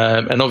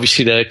 And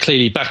obviously they're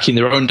clearly backing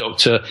their own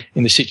doctor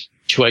in the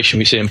situation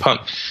we see in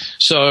Punk.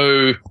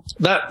 So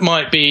that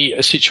might be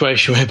a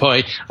situation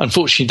whereby,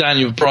 unfortunately,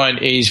 Daniel Bryan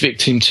is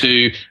victim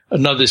to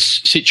another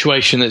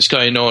situation that's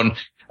going on,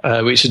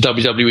 which the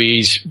WWE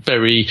is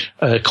very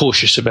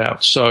cautious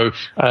about. So,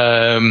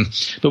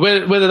 but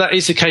whether that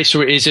is the case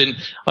or it isn't,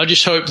 I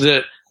just hope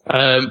that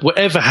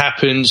whatever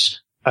happens,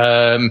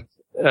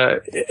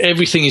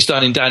 everything is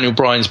done in Daniel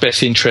Bryan's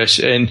best interest.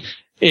 And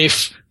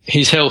if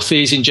his health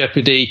is in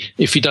jeopardy,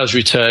 if he does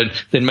return,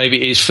 then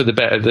maybe it is for the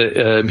better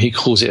that he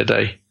calls it a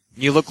day.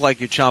 You look like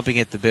you're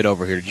chomping at the bit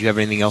over here. Did you have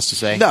anything else to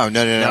say? No.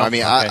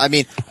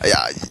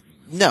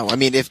 I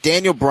mean, if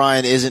Daniel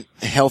Bryan isn't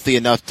healthy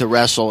enough to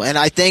wrestle, and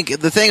I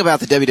think the thing about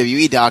the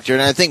WWE doctor,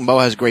 and I think Mo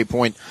has a great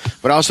point,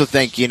 but I also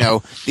think,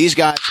 these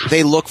guys,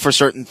 they look for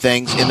certain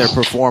things in their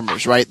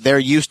performers, right? They're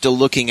used to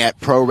looking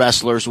at pro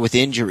wrestlers with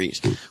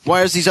injuries.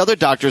 Whereas these other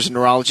doctors and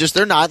neurologists,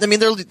 they're not.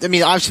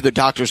 Obviously they're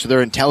doctors, so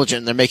they're intelligent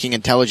and they're making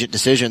intelligent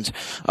decisions.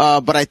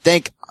 But I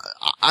think,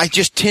 I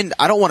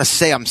don't want to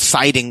say I'm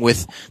siding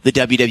with the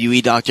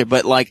WWE doctor,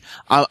 but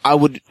I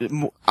would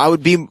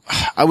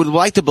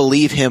like to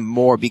believe him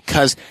more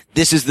because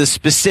this is the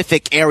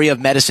specific area of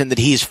medicine that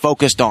he's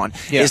focused on.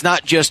 Yeah. It's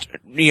not just,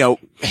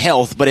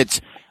 health, but it's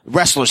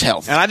wrestlers'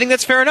 health. And I think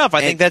that's fair enough. I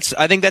think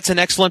that's an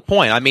excellent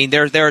point. I mean,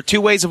 there are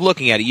two ways of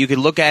looking at it. You could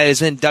look at it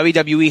as in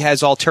WWE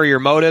has ulterior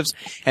motives,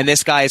 and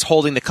this guy is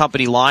holding the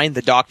company line,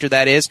 the doctor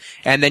that is.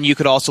 And then you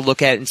could also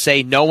look at it and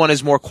say no one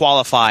is more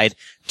qualified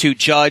to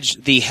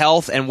judge the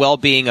health and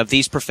well-being of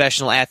these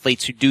professional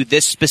athletes who do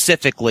this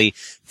specifically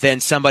than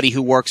somebody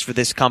who works for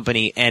this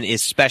company and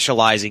is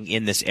specializing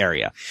in this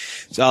area.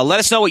 So let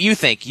us know what you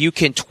think. You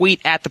can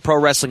tweet at the Pro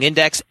Wrestling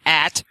Index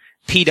at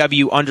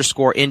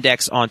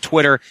PW_index on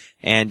Twitter,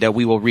 and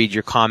we will read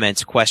your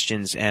comments,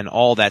 questions, and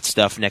all that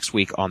stuff next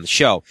week on the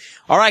show.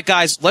 All right,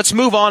 guys, let's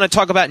move on and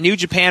talk about New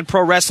Japan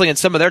Pro Wrestling and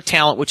some of their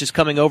talent, which is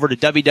coming over to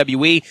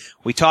WWE.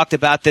 We talked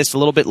about this a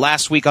little bit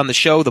last week on the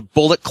show. The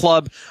Bullet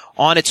Club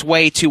on its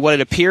way to what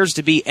it appears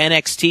to be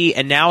NXT,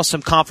 and now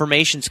some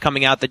confirmations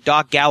coming out that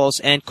Doc Gallows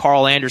and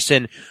Carl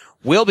Anderson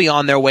will be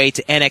on their way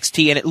to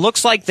NXT, and it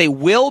looks like they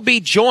will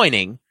be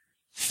joining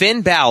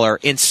Finn Balor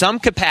in some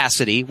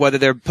capacity, whether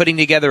they're putting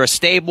together a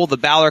stable, the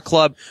Balor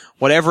Club,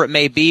 whatever it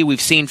may be.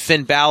 We've seen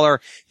Finn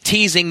Balor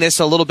teasing this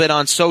a little bit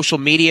on social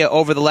media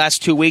over the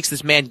last 2 weeks.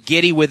 This man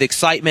giddy with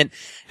excitement,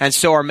 and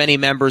so are many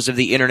members of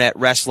the internet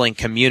wrestling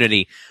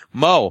community.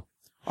 Mo,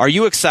 are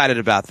you excited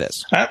about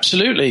this?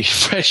 Absolutely.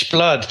 Fresh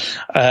blood.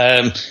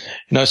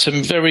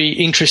 Some very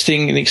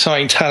interesting and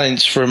exciting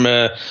talents from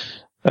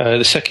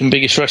the second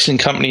biggest wrestling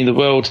company in the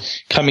world,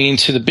 coming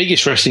into the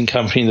biggest wrestling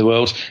company in the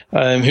world,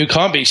 who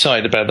can't be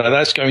excited about that.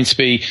 That's going to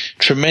be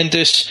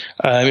tremendous.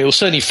 It will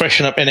certainly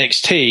freshen up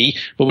NXT,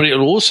 but what it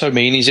will also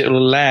mean is it will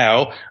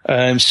allow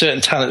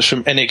certain talents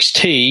from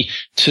NXT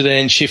to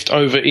then shift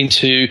over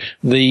into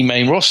the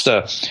main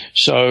roster.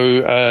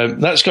 So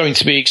that's going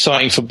to be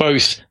exciting for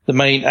both the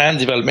main and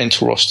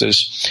developmental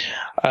rosters.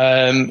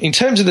 In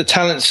terms of the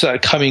talents that are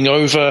coming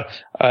over,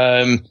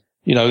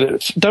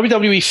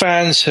 WWE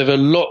fans have a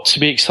lot to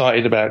be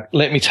excited about.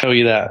 Let me tell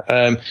you that.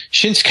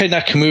 Shinsuke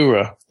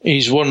Nakamura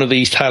is one of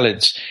these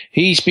talents.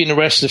 He's been a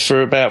wrestler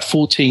for about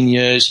 14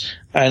 years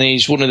and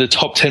he's one of the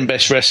top 10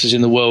 best wrestlers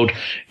in the world.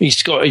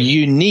 He's got a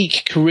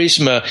unique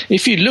charisma.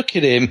 If you look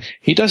at him,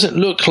 he doesn't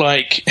look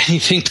like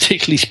anything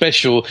particularly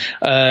special.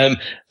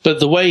 But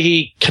the way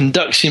he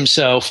conducts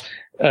himself,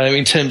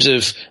 in terms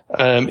of,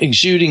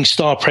 exuding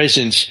star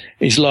presence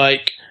is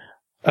like,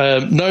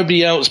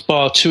 nobody else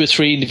bar 2 or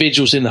 3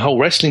 individuals in the whole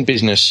wrestling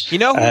business. You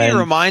know who he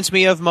reminds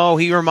me of, Mo?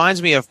 He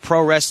reminds me of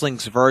pro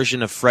wrestling's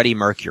version of Freddie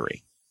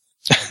Mercury.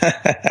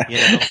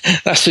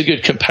 That's a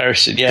good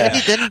comparison. Yeah.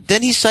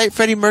 Didn't he cite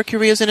Freddie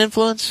Mercury as an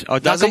influence? Oh,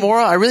 does Nakamura?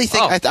 he? I really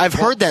think I've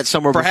heard that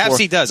somewhere before. Perhaps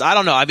he does. I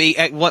don't know. I mean,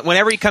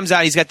 whenever he comes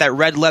out, he's got that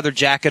red leather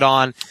jacket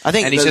on. I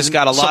think, and he's just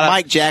got a lot of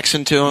Mike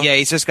Jackson to him. Yeah,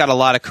 he's just got a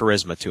lot of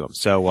charisma to him.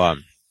 So,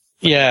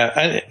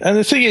 yeah, and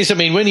the thing is, I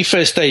mean, when he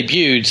first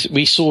debuted,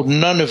 we saw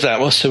none of that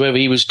whatsoever.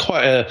 He was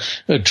quite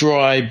a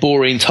dry,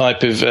 boring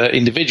type of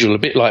individual, a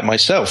bit like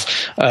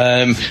myself.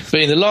 But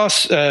in the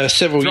last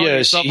several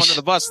years, yourself under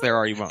the bus there,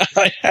 are you, Mo?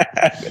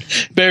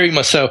 Burying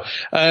myself.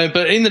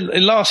 But in the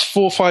last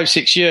 4, 5,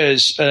 6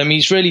 years,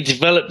 he's really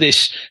developed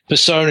this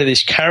persona,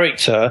 this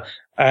character.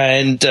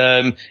 And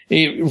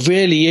it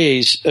really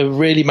is a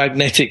really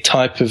magnetic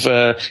type of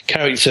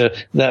character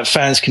that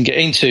fans can get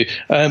into.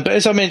 But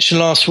as I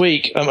mentioned last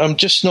week, I'm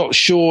just not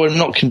sure, I'm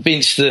not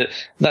convinced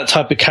that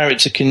type of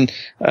character can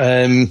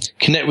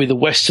connect with the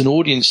Western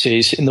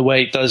audiences in the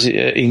way it does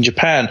in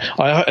Japan.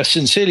 I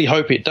sincerely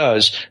hope it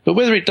does. But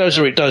whether it does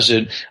or it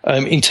doesn't,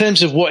 in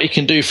terms of what he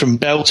can do from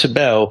bell to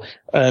bell,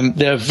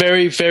 there are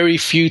very, very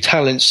few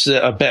talents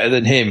that are better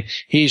than him.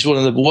 He's one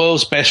of the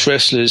world's best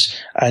wrestlers,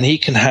 and he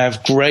can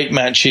have great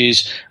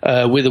matches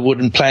with a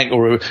wooden plank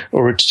or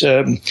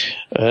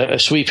a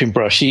sweeping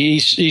brush.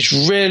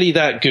 He's really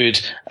that good,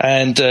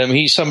 and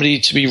he's somebody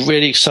to be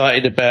really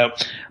excited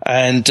about.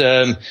 And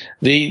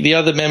the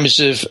other members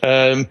of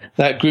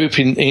that group,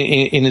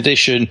 in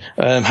addition,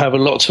 have a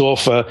lot to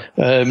offer.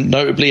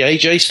 Notably,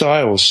 AJ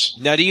Styles.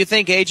 Now, do you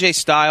think AJ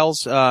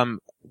Styles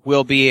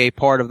will be a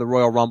part of the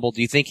Royal Rumble?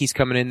 Do you think he's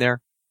coming in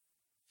there?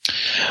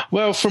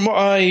 Well, from what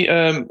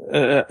I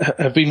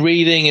have been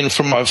reading and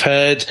from what I've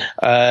heard,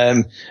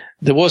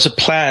 there was a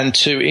plan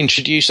to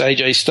introduce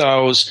AJ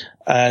Styles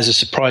as a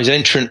surprise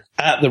entrant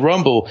at the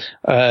Rumble.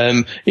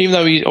 Even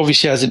though he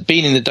obviously hasn't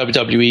been in the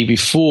WWE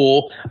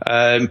before,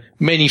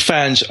 many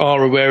fans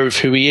are aware of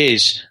who he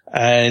is.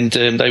 And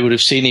they would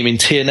have seen him in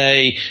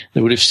TNA.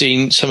 They would have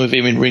seen some of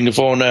him in Ring of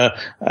Honor.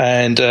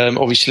 And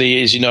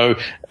obviously, as you know,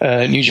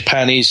 New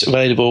Japan is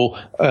available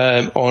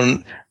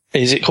on.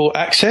 Is it called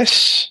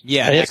Access?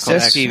 Yeah,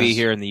 Access TV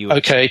here in the US.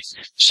 Okay,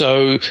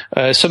 so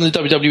some of the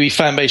WWE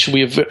fan base will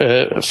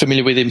be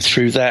familiar with him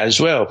through that as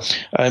well.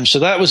 So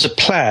that was a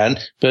plan,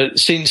 but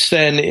since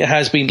then it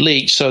has been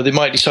leaked. So they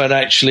might decide,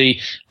 actually,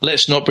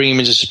 let's not bring him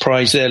as a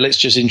surprise there. Let's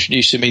just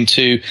introduce him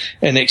into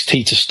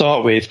NXT to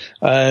start with.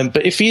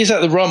 But if he is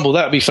at the Rumble,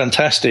 that would be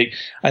fantastic.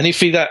 And if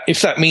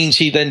that means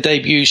he then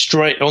debuts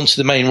straight onto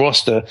the main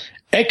roster,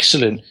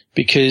 excellent,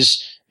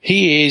 because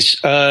he is.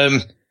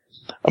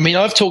 I mean,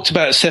 I've talked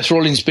about Seth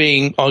Rollins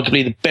being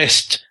arguably the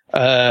best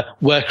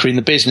worker in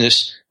the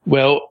business.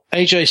 Well,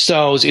 AJ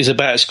Styles is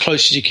about as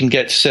close as you can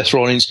get to Seth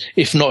Rollins,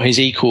 if not his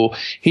equal.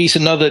 He's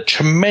another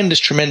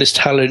tremendous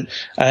talent.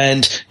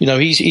 And, you know,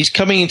 he's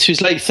coming into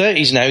his late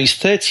 30s now. He's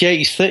 38,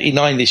 he's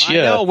 39 this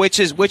year. I know, which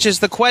is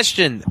the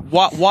question.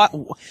 What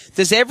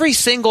does every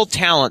single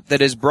talent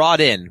that is brought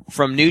in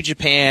from New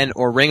Japan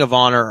or Ring of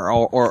Honor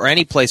or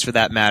any place for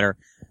that matter,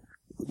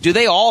 do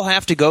they all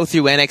have to go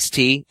through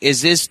NXT?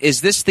 Is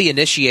this the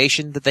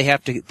initiation that they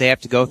have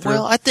to go through?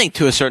 Well, I think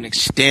to a certain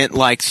extent,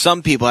 like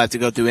some people have to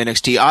go through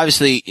NXT.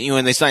 Obviously, you know,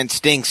 when they signed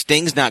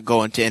Sting's not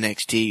going to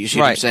NXT. You see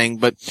what I'm saying?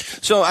 But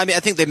so I mean, I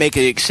think they make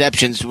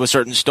exceptions with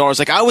certain stars.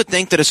 Like I would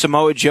think that a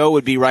Samoa Joe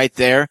would be right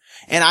there.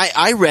 And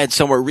I read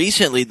somewhere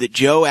recently that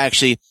Joe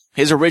actually,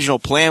 his original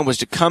plan was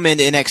to come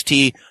into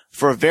NXT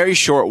for a very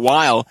short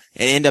while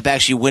and end up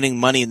actually winning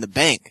Money in the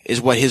Bank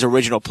is what his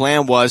original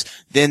plan was.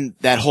 Then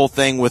that whole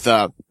thing with,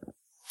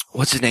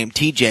 what's his name?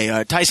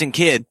 Tyson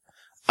Kidd,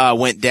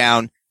 went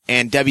down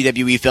and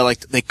WWE felt like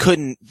they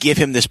couldn't give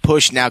him this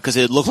push now because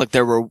it looked like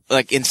they were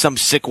like in some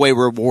sick way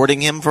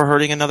rewarding him for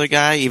hurting another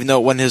guy, even though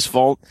it wasn't his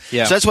fault.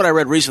 Yeah. So that's what I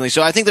read recently.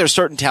 So I think there are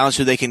certain talents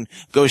who they can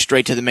go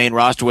straight to the main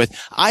roster with.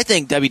 I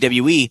think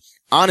WWE,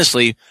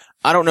 honestly,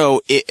 I don't know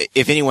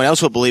if anyone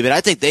else will believe it.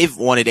 I think they've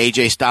wanted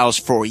AJ Styles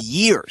for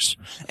years.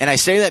 And I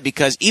say that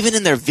because even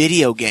in their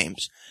video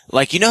games,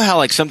 Like, you know how,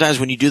 like, sometimes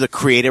when you do the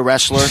creator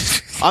wrestler,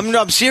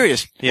 I'm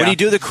serious. Yeah. When you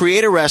do the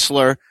creator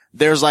wrestler,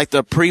 there's like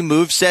the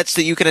pre-move sets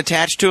that you can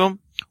attach to them.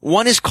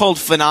 One is called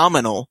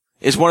Phenomenal,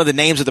 is one of the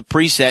names of the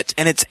presets,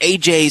 and it's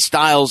AJ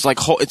Styles, like,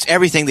 it's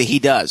everything that he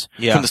does.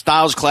 Yeah. From the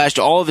Styles Clash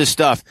to all of his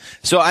stuff.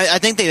 So I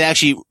think they've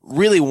actually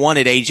really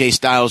wanted AJ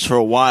Styles for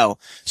a while.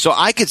 So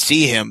I could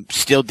see him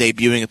still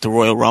debuting at the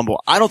Royal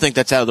Rumble. I don't think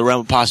that's out of the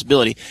realm of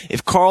possibility.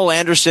 If Carl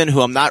Anderson,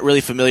 who I'm not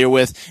really familiar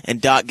with,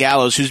 and Doc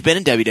Gallows, who's been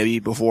in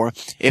WWE before,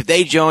 if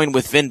they join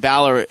with Finn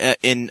Balor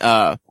in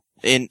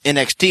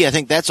NXT, I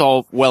think that's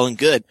all well and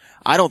good.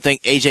 I don't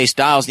think AJ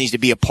Styles needs to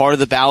be a part of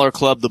the Balor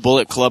Club, the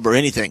Bullet Club, or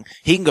anything.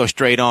 He can go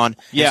straight on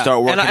and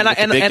start working with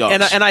the big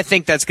dogs. And I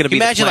think that's going to be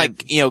imagine the plan.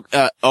 like, you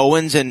know,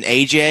 Owens and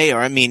AJ, or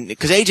I mean,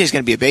 because AJ's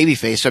going to be a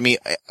babyface. So, I mean,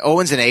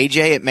 Owens and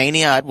AJ at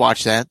Mania, I'd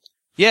watch that.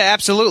 Yeah,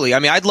 absolutely. I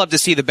mean, I'd love to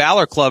see the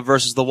Balor Club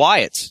versus the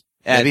Wyatts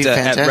at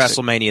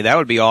WrestleMania. That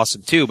would be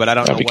awesome too, but I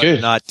don't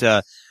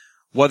know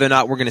whether or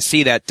not we're going to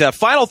see that.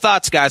 Final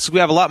thoughts, guys. We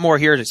have a lot more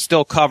here to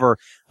still cover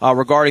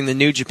regarding the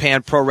New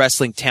Japan Pro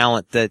Wrestling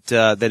talent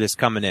that is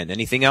coming in.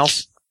 Anything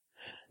else?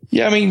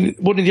 Yeah, I mean,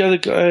 one of the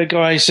other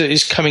guys that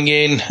is coming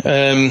in,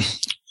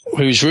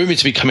 who's rumored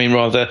to be coming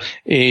rather,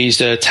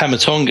 is Tama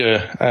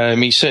Tonga.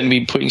 He's certainly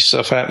been putting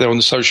stuff out there on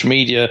the social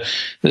media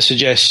that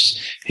suggests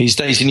his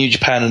days in New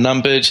Japan are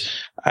numbered,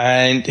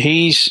 and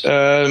he's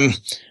a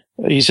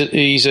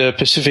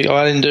Pacific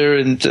Islander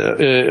and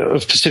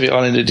of Pacific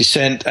Islander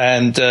descent,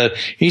 and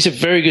he's a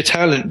very good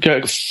talent,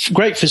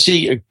 great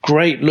physique, a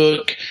great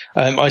look.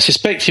 I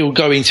suspect he'll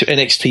go into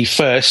NXT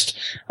first,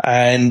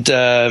 and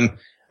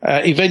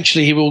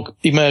eventually he will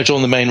emerge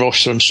on the main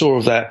roster. I'm sure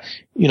of that.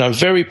 You know,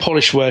 very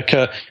polished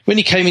worker. When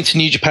he came into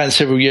New Japan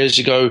several years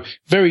ago,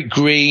 very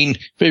green,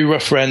 very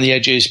rough around the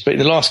edges, but in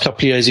the last couple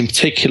of years in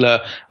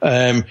particular,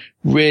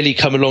 really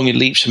come along in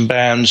leaps and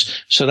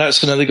bounds. So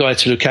that's another guy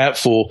to look out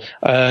for.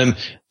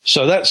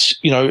 So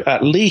that's, you know,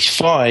 at least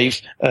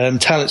 5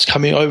 talents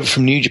coming over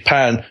from New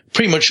Japan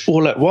pretty much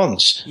all at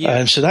once.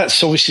 Yeah. So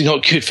that's obviously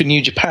not good for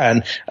New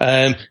Japan,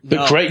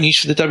 but great news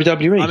for the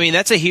WWE. I mean,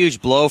 that's a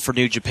huge blow for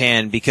New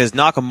Japan because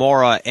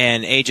Nakamura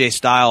and AJ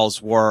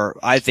Styles were,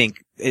 I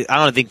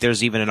don't think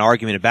there's even an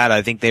argument about it.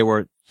 I think they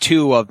were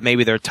 2 of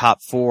maybe their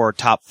top 4,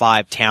 top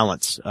 5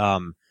 talents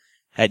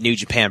at New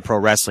Japan Pro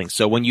Wrestling.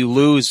 So when you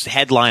lose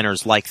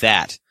headliners like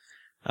that,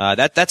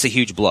 that's a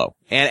huge blow.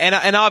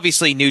 And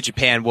obviously New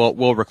Japan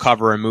will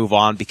recover and move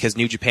on because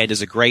New Japan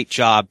does a great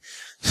job.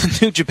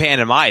 New Japan,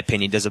 in my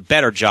opinion, does a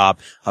better job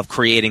of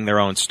creating their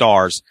own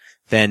stars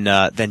than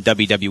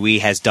WWE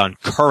has done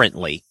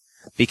currently.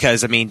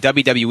 Because, I mean,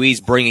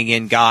 WWE's bringing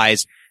in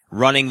guys,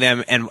 running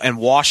them and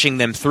washing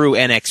them through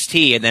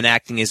NXT and then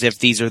acting as if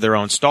these are their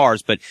own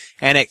stars. But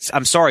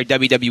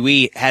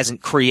WWE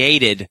hasn't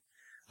created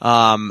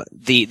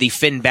the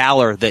Finn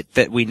Balor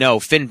that we know.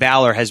 Finn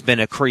Balor has been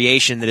a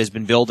creation that has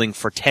been building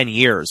for 10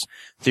 years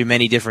through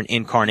many different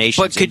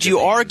incarnations. But could you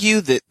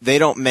argue that they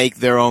don't make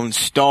their own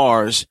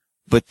stars,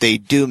 but they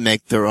do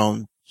make their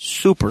own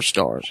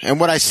superstars? And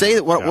what I say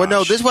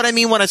this is what I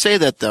mean when I say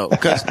that though.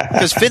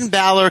 Because Finn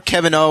Balor,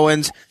 Kevin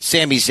Owens,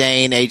 Sami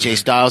Zayn, AJ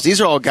Styles,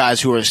 these are all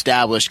guys who are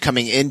established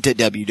coming into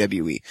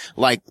WWE.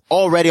 Like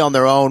already on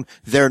their own,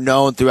 they're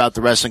known throughout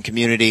the wrestling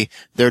community.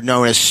 They're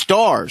known as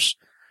stars.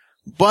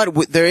 But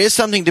there is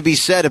something to be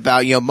said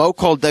about, you know, Mo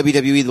called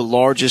WWE the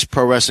largest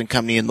pro wrestling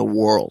company in the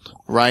world,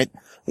 right?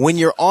 When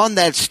you're on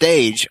that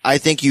stage, I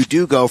think you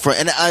do go from,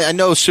 and I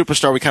know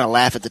superstar, we kind of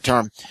laugh at the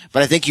term,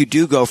 but I think you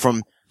do go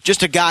from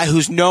just a guy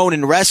who's known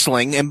in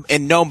wrestling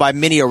and known by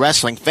many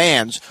wrestling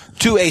fans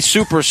to a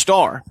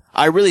superstar.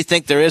 I really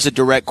think there is a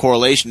direct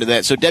correlation to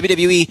that. So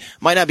WWE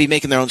might not be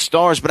making their own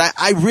stars, but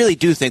I really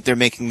do think they're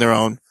making their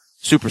own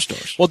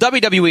superstars. Well,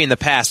 WWE in the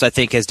past, I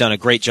think, has done a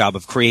great job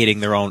of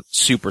creating their own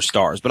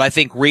superstars. But I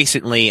think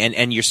recently,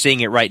 and you're seeing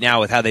it right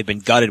now with how they've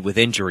been gutted with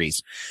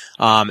injuries,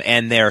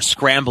 and they're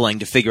scrambling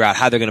to figure out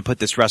how they're going to put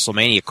this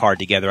WrestleMania card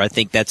together. I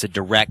think that's a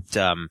direct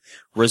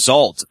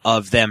result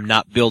of them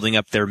not building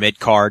up their mid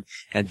card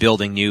and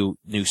building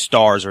new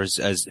stars, or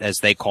as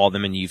they call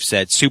them, and you've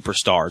said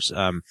superstars.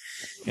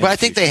 But I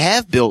think they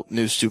have built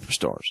new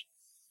superstars.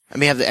 I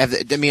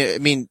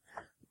mean,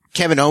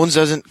 Kevin Owens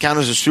doesn't count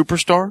as a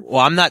superstar? Well,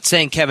 I'm not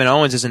saying Kevin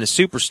Owens isn't a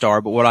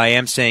superstar, but what I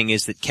am saying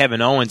is that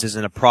Kevin Owens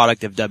isn't a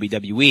product of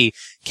WWE.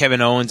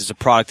 Kevin Owens is a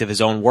product of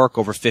his own work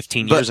over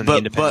 15 years on the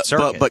independent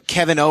circuit. But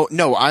Kevin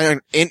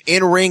Owens,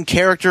 in-ring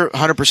character,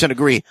 100%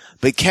 agree.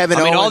 But Kevin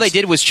Owens, all they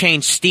did was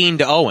change Steen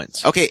to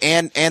Owens. Okay,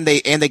 and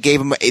they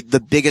gave him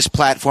the biggest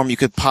platform you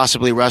could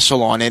possibly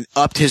wrestle on and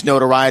upped his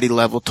notoriety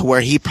level to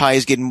where he probably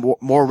is getting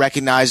more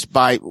recognized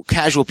by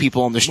casual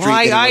people on the street.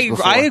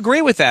 Well, I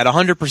agree with that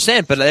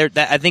 100%, but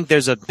I think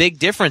there's a big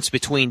difference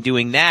between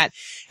doing that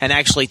and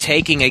actually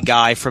taking a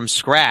guy from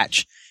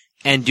scratch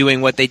and doing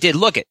what they did.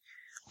 Look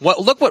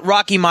what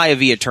Rocky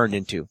Maivia turned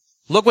into.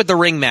 Look what the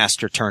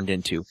Ringmaster turned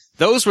into.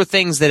 Those were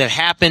things that had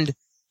happened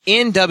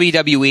in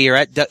WWE or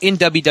in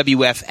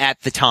WWF at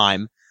the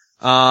time.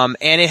 And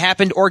it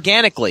happened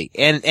organically.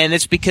 And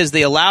it's because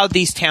they allowed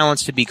these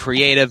talents to be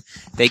creative.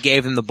 They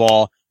gave them the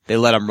ball. They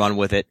let them run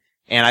with it.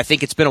 And I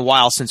think it's been a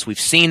while since we've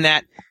seen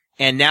that.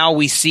 And now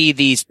we see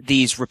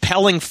these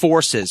repelling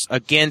forces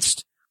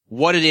against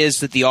what it is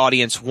that the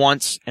audience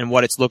wants and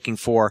what it's looking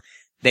for.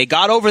 They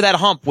got over that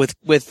hump with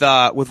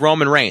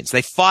Roman Reigns.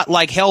 They fought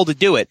like hell to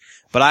do it,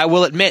 but I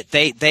will admit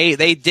they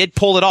did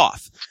pull it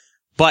off.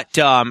 But,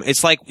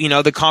 it's like,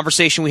 the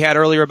conversation we had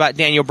earlier about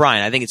Daniel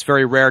Bryan. I think it's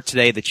very rare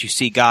today that you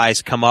see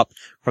guys come up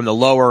from the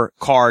lower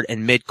card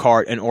and mid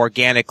card and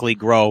organically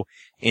grow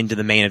into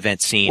the main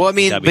event scene. Well, I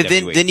mean, but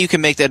then you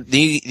can make that,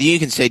 you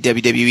can say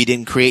WWE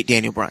didn't create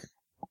Daniel Bryan.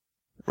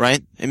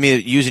 Right? I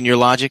mean, using your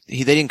logic,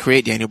 they didn't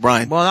create Daniel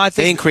Bryan. Well, I think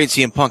they didn't create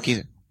CM Punk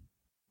either.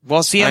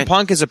 Well, CM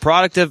Punk is a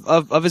product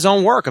of his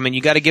own work. I mean,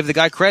 you got to give the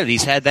guy credit.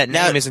 He's had that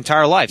name his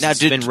entire life. He's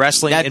been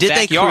wrestling in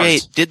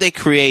backyards. Did they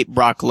create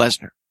Brock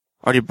Lesnar?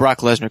 Or did Brock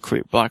Lesnar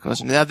create Brock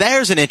Lesnar? Now,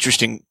 there's an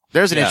interesting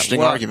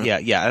argument.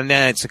 Yeah. And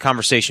then it's a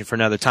conversation for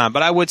another time.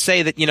 But I would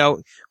say that,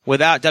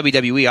 without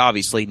WWE,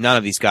 obviously, none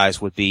of these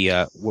guys would be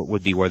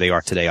where they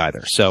are today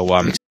either.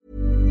 So,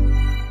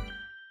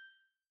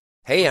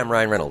 Hey, I'm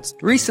Ryan Reynolds.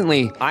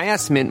 Recently, I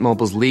asked Mint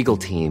Mobile's legal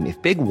team if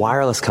big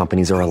wireless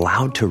companies are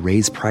allowed to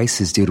raise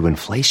prices due to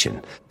inflation.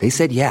 They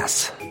said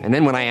yes. And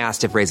then when I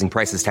asked if raising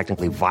prices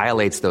technically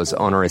violates those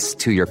onerous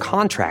 2-year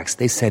contracts,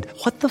 they said,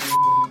 "What the f***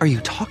 are you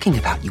talking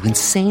about, you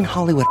insane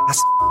Hollywood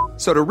ass?"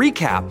 So to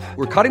recap,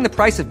 we're cutting the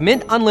price of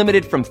Mint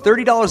Unlimited from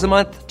 $30 a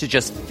month to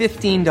just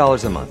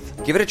 $15 a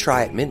month. Give it a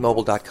try at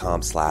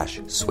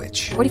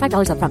mintmobile.com/switch.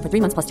 $45 up front for 3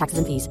 months plus taxes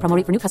and fees. Promo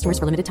rate for new customers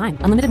for limited time.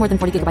 Unlimited more than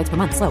 40 gigabytes per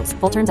month. Slows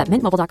full terms at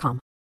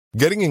mintmobile.com.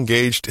 Getting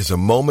engaged is a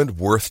moment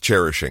worth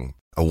cherishing.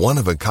 A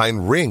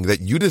one-of-a-kind ring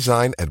that you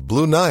design at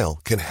Blue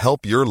Nile can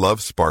help your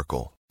love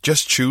sparkle.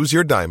 Just choose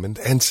your diamond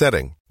and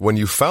setting. When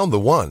you've found the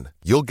one,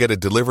 you'll get it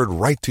delivered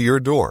right to your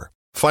door.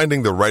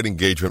 Finding the right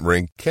engagement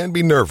ring can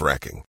be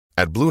nerve-wracking.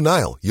 At Blue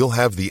Nile, you'll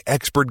have the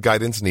expert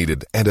guidance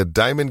needed and a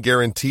diamond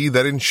guarantee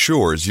that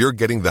ensures you're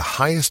getting the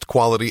highest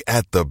quality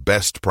at the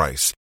best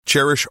price.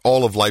 Cherish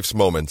all of life's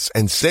moments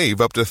and save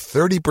up to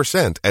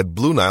 30% at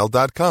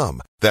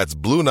BlueNile.com. That's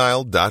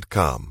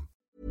BlueNile.com.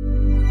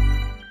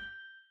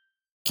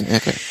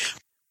 Okay.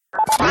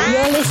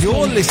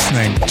 You're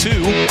listening to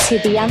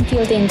the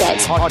Anfield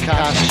Index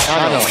podcast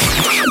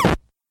channel.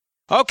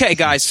 Okay,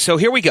 guys, so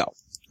here we go.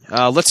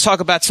 Let's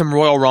talk about some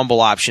Royal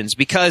Rumble options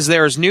because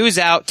there's news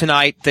out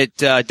tonight that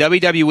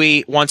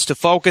WWE wants to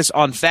focus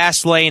on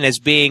Fastlane as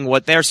being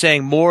what they're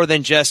saying more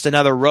than just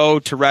another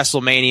Road to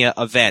WrestleMania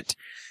event.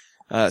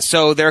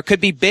 So there could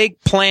be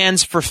big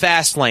plans for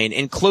Fastlane,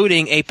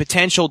 including a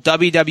potential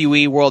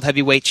WWE World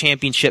Heavyweight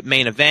Championship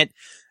main event.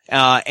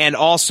 And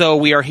also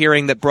we are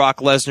hearing that Brock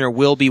Lesnar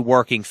will be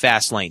working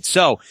Fastlane.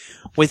 So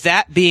with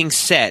that being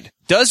said,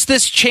 does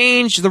this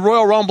change the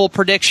Royal Rumble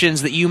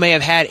predictions that you may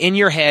have had in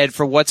your head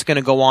for what's going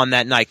to go on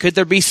that night? Could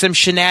there be some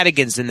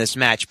shenanigans in this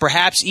match?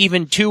 Perhaps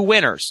even 2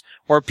 winners,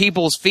 or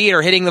people's feet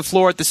are hitting the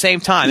floor at the same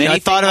time? I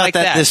thought about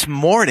that this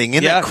morning.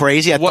 Isn't that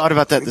crazy? I thought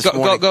about that this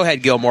morning. Go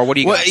ahead, Gilmore. What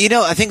do you got?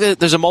 Well, I think that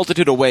there's a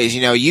multitude of ways.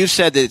 You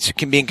said that it's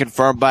being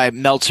confirmed by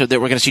Meltzer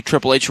that we're going to see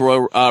Triple H,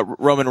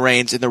 Roman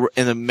Reigns in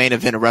the main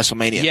event of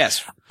WrestleMania.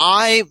 Yes.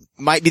 I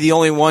might be the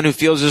only one who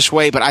feels this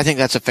way, but I think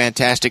that's a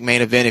fantastic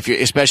main event.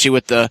 Especially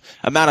with the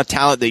amount of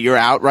talent that you're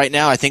out right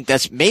now, I think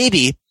that may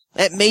be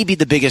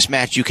the biggest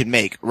match you can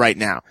make right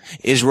now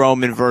is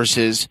Roman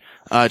versus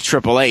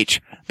Triple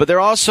H. But there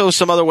are also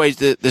some other ways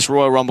that this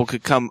Royal Rumble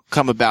could come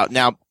about.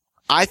 Now,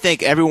 I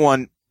think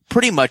everyone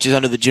pretty much is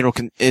under the general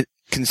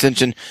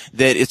consensus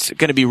that it's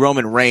going to be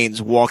Roman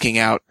Reigns walking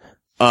out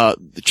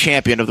the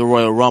champion of the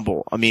Royal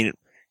Rumble. I mean,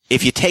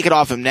 if you take it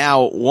off him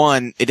now,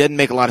 1, it doesn't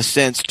make a lot of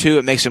sense. 2,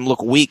 it makes him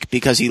look weak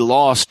because he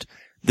lost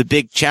the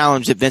big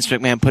challenge that Vince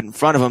McMahon put in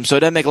front of him. So it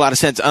doesn't make a lot of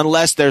sense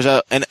unless there's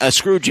a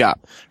screw job,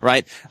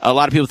 right? A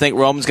lot of people think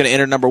Roman's going to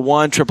enter number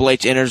 1, Triple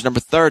H enters number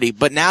 30.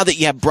 But now that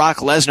you have Brock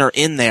Lesnar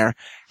in there,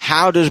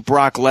 how does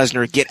Brock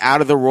Lesnar get out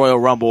of the Royal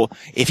Rumble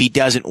if he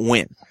doesn't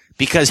win?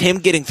 Because him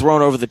getting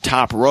thrown over the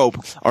top rope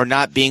or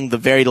not being the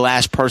very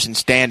last person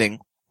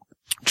standing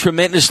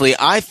tremendously,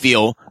 I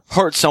feel,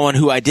 hurt someone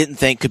who I didn't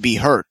think could be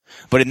hurt.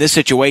 But in this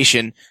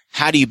situation,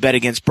 how do you bet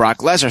against Brock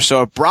Lesnar?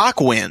 So if Brock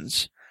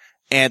wins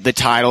and the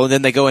title, and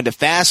then they go into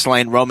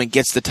Fastlane, Roman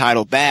gets the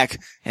title back,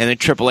 and then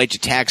Triple H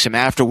attacks him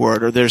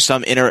afterward, or there's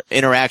some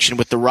interaction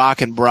with The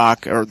Rock and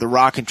Brock, or The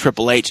Rock and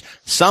Triple H,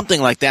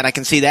 something like that. I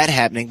can see that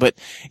happening, but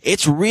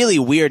it's really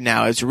weird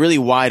now. It's really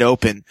wide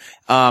open.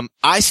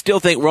 I still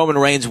think Roman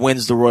Reigns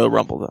wins the Royal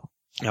Rumble,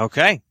 though.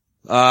 Okay.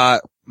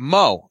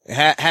 Mo,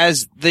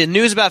 has the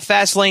news about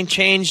Fastlane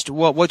changed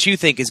what you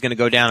think is going to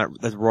go down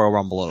at the Royal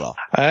Rumble at all?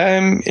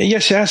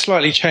 Yes, it has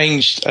slightly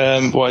changed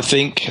what I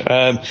think.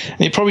 And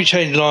it probably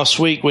changed last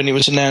week when it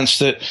was announced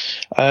that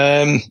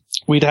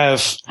we'd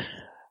have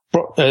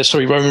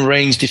Roman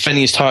Reigns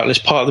defending his title as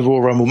part of the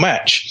Royal Rumble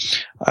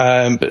match.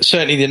 But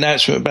certainly the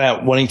announcement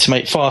about wanting to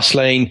make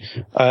Fastlane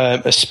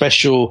a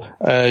special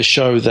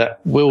show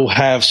that will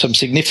have some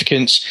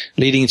significance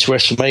leading into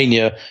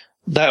WrestleMania,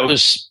 that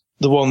was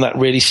the one that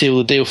really sealed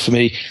the deal for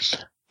me.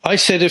 I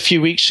said a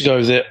few weeks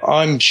ago that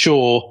I'm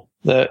sure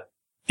that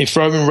if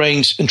Roman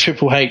Reigns and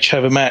Triple H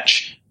have a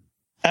match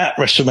at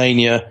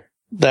WrestleMania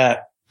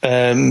that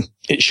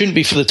it shouldn't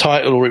be for the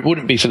title, or it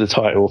wouldn't be for the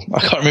title. I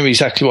can't remember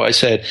exactly what I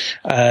said.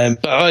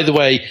 But either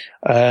way,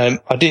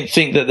 I didn't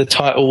think that the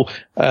title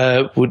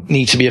would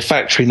need to be a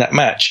factor in that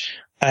match.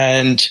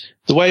 And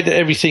the way that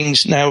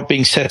everything's now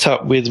being set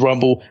up with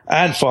Rumble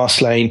and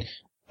Fastlane,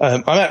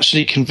 I'm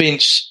absolutely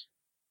convinced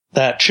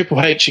that Triple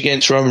H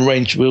against Roman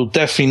Reigns will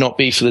definitely not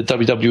be for the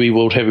WWE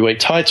World Heavyweight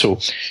title.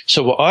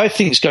 So what I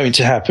think is going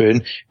to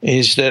happen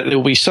is that there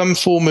will be some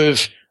form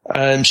of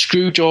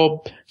screw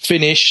job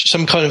finish,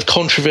 some kind of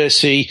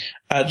controversy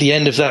at the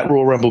end of that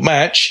Royal Rumble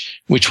match,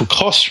 which will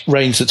cost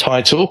Reigns the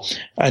title,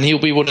 and he'll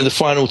be one of the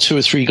final 2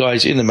 or 3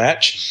 guys in the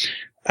match.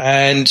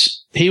 And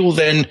he will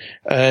then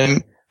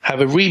have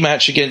a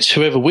rematch against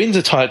whoever wins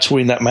the title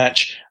in that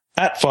match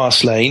at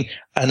Fastlane,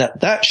 and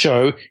at that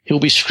show he'll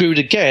be screwed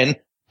again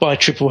by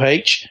Triple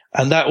H,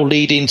 and that will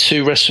lead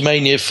into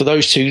WrestleMania for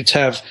those two to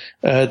have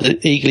the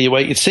eagerly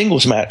awaited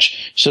singles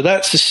match. So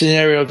that's the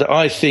scenario that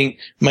I think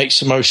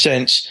makes the most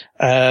sense.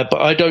 But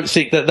I don't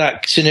think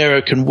that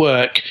scenario can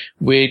work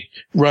with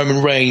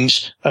Roman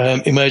Reigns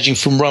emerging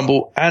from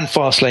Rumble and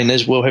Fastlane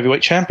as World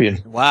Heavyweight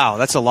Champion. Wow,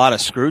 that's a lot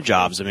of screw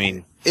jobs. I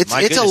mean,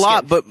 it's a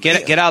lot, but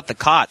get out the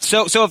cot.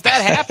 So if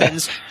that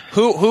happens,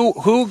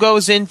 who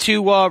goes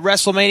into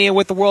WrestleMania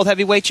with the World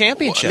Heavyweight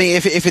Championship? I mean,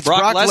 if it's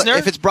Brock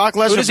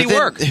Lesnar, who does he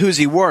work? Who's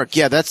he work?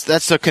 Yeah,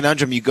 that's the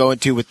conundrum you go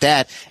into with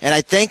that. And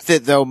I think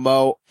that though,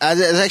 Mo,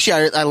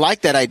 actually I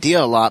like that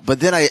idea a lot. But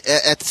then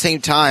at the same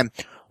time,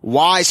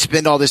 why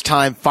spend all this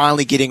time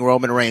finally getting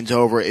Roman Reigns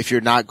over if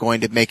you're not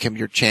going to make him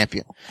your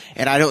champion?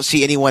 And I don't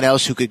see anyone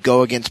else who could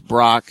go against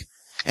Brock.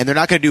 And they're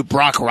not going to do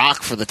Brock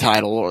Rock for the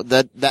title, or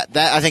that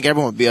I think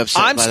everyone would be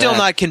upset. I'm still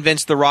not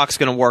convinced The Rock's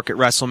going to work at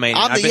WrestleMania.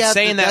 I've been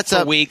saying that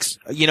for weeks.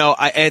 You know,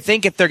 I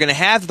think if they're going to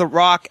have The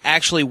Rock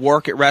actually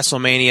work at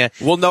WrestleMania,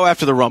 we'll know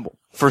after the Rumble.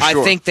 For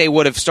sure. I think they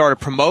would have started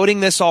promoting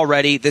this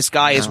already. This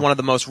guy is one of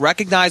the most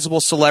recognizable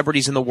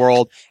celebrities in the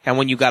world, and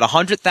when you've got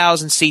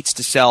 100,000 seats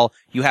to sell,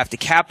 you have to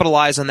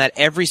capitalize on that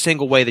every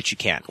single way that you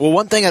can. Well,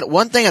 one thing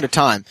at a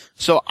time.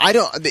 So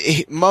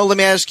Mo, let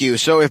me ask you.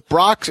 So if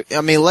Brock,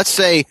 I mean, let's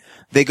say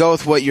they go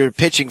with what you're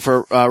pitching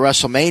for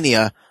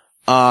WrestleMania,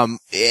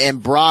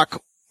 and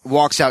Brock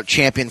walks out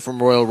champion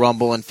from Royal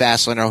Rumble and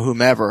Fastlane or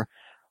whomever.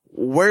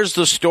 Where's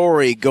the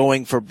story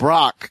going for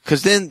Brock?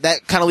 Because then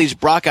that kind of leaves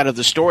Brock out of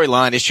the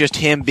storyline. It's just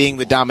him being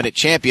the dominant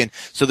champion.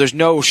 So there's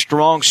no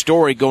strong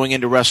story going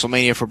into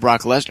WrestleMania for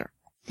Brock Lesnar.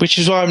 Which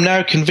is why I'm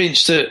now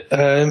convinced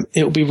that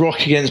it'll be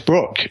Rock against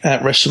Brock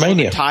at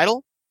WrestleMania. For the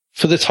title?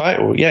 For the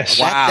title, yes.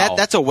 Wow.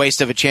 That's a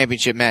waste of a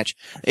championship match.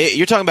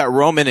 You're talking about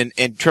Roman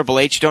and Triple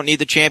H don't need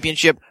the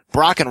championship.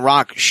 Brock and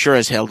Rock sure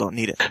as hell don't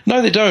need it.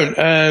 No, they don't.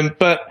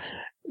 But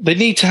they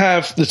need to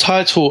have the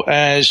title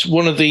as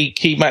one of the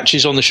key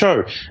matches on the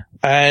show.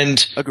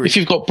 And if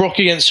you've got Brock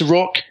against The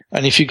Rock,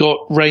 and if you've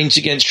got Reigns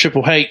against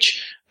Triple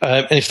H,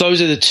 and if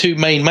those are the 2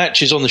 main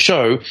matches on the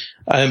show,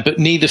 but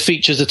neither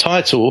features the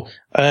title,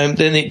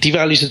 then it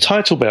devalues the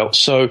title belt.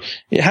 So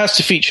it has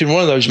to feature in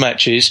one of those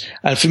matches.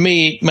 And for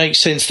me, it makes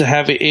sense to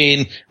have it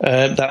in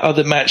that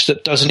other match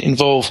that doesn't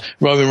involve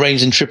Roman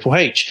Reigns and Triple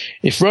H.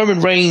 If Roman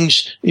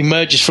Reigns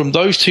emerges from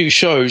those 2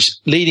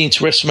 shows leading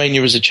to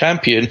WrestleMania as a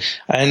champion,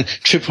 and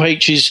Triple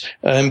H is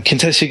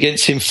contested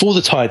against him for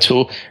the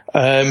title,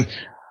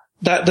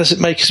 that doesn't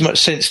make as much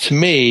sense to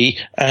me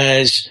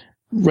as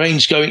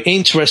Reigns going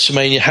into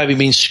WrestleMania having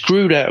been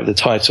screwed out of the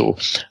title.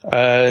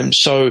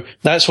 So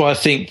that's why I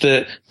think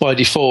that by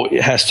default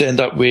it has to end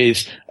up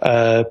with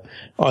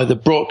either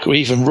Brock or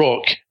even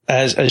Rock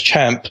as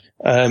champ,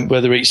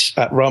 whether it's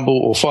at Rumble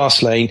or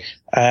Fastlane,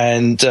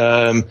 and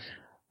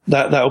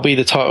that'll be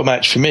the title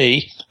match for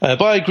me.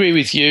 But I agree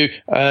with you.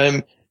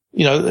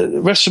 You know,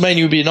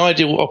 WrestleMania would be an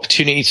ideal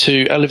opportunity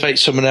to elevate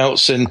someone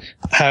else and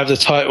have the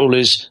title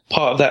as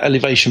part of that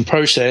elevation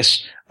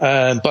process.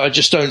 But I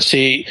just don't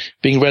see it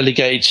being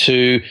relegated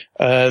to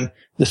the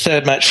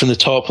 3rd match from the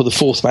top or the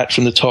 4th match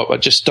from the top. I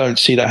just don't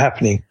see that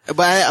happening.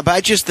 But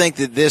I just think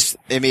that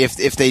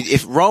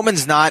if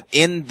Roman's not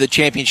in the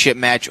championship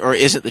match or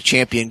isn't the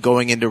champion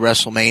going into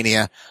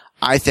WrestleMania,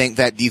 I think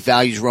that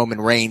devalues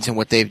Roman Reigns and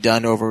what they've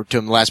done over to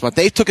him last month.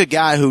 They took a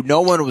guy who no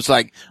one was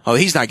like, oh,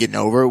 he's not getting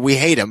over, we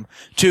hate him,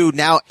 to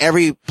now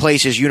every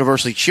place is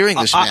universally cheering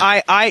this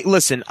man.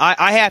 Listen,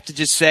 I have to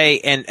just say,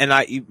 and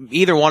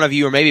either one of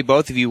you or maybe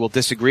both of you will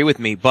disagree with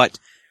me, but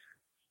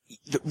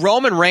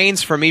Roman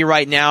Reigns for me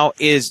right now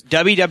is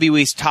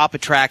WWE's top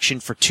attraction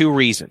for 2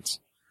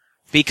 reasons.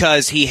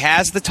 Because he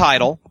has the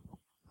title,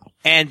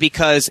 and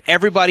because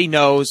everybody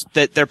knows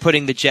that they're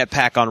putting the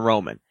jetpack on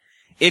Roman.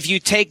 If you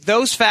take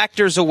those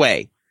factors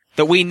away,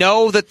 that we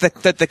know that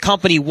the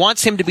company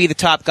wants him to be the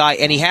top guy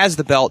and he has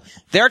the belt,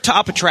 their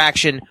top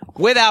attraction,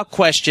 without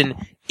question,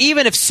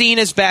 even if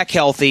Cena's back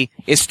healthy,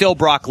 is still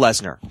Brock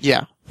Lesnar.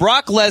 Yeah.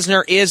 Brock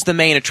Lesnar is the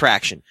main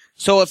attraction.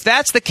 So if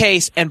that's the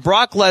case and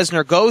Brock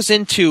Lesnar goes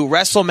into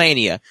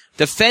WrestleMania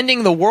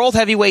defending the World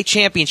Heavyweight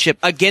Championship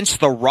against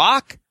The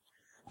Rock,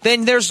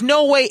 then there's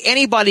no way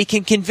anybody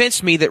can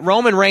convince me that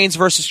Roman Reigns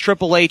versus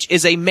Triple H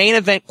is a main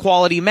event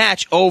quality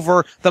match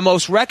over the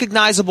most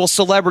recognizable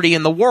celebrity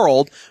in the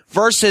world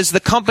versus the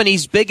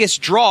company's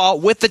biggest draw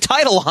with the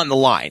title on the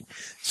line.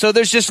 So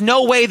there's just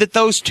no way that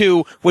those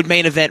two would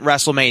main event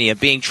WrestleMania,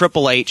 being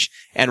Triple H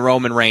and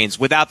Roman Reigns,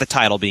 without the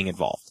title being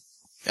involved.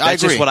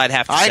 That's just what I'd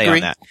have to say on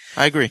that.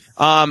 I agree.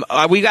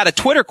 We got a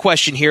Twitter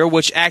question here,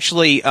 which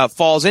actually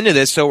falls into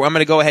this, so I'm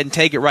going to go ahead and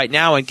take it right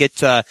now and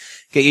get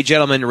you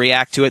gentlemen to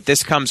react to it.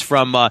 This comes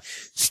from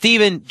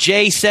Stephen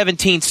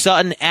J17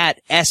 Sutton at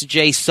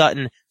SJ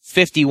Sutton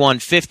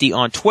 5150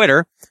 on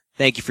Twitter.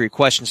 Thank you for your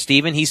question,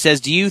 Stephen. He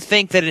says, do you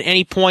think that at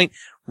any point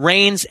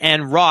Reigns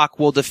and Rock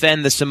will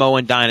defend the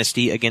Samoan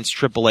dynasty against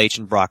Triple H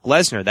and Brock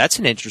Lesnar? That's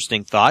an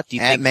interesting thought. Do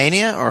you at think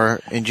Mania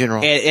or in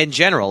general? In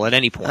general, at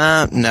any point.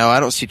 No, I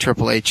don't see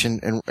Triple H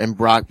and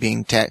Brock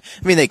being I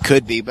mean, they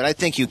could be, but I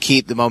think you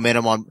keep the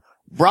momentum on.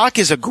 Brock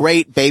is a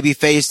great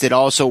babyface that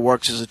also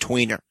works as a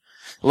tweener.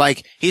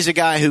 Like, he's a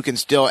guy who can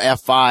still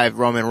F5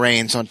 Roman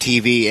Reigns on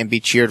TV and be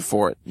cheered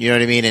for it. You know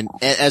what I mean? And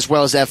as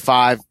well as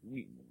F5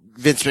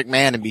 Vince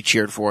McMahon and be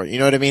cheered for it. You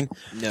know what I mean?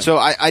 No. So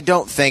I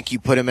don't think you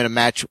put him in a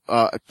match,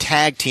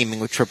 tag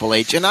teaming with Triple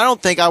H. And I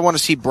don't think I want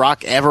to see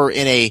Brock ever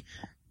in a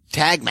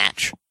tag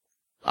match.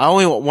 I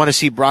only want to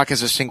see Brock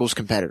as a singles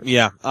competitor.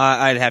 Yeah,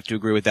 I'd have to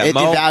agree with that. It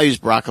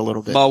devalues Brock a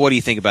little bit. Mo, what do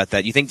you think about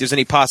that? You think there's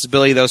any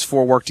possibility those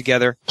four work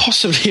together?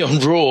 Possibly on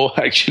Raw,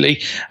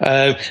 actually.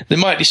 They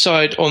might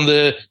decide on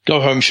the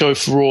go-home show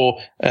for Raw,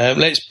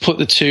 let's put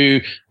the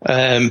two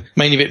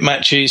main event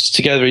matches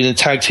together in a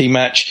tag team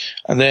match,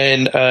 and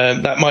then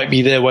that might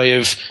be their way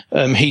of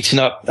heating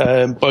up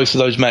both of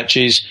those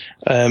matches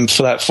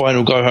for that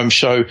final go-home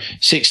show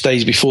 6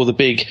 days before the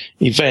big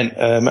event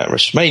at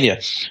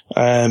WrestleMania.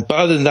 But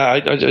other than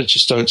that, I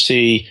just don't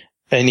see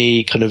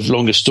any kind of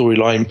longer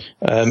storyline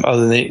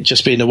other than it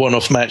just being a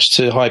one-off match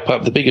to hype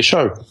up the bigger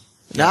show.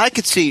 Now, I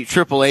could see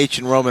Triple H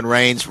and Roman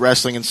Reigns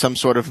wrestling in some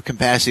sort of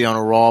capacity on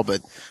a Raw,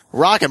 but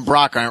Rock and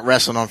Brock aren't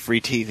wrestling on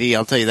free TV,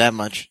 I'll tell you that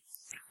much.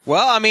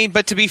 Well, I mean,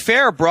 but to be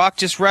fair, Brock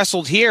just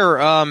wrestled here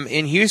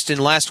in Houston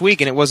last week,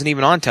 and it wasn't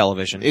even on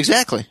television.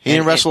 Exactly. He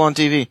didn't wrestle on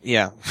TV.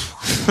 Yeah.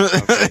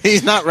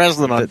 He's not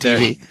wrestling on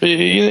TV.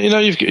 You know,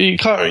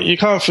 you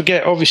can't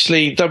forget,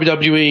 obviously,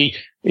 WWE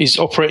is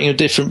operating a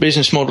different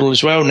business model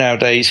as well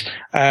nowadays,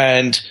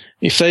 and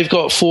if they've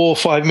got 4 or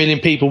 5 million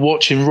people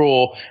watching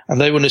Raw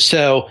and they want to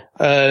sell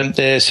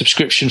their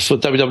subscription for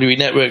WWE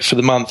Network for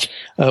the month,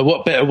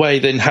 what better way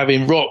than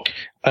having Rock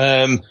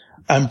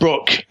and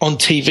Brock on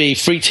TV,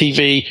 free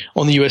TV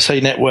on the USA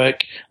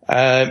Network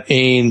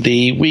in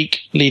the week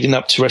leading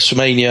up to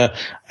WrestleMania,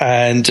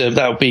 and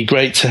that would be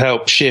great to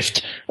help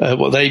shift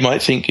what they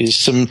might think is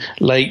some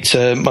late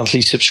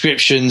monthly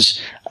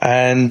subscriptions,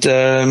 and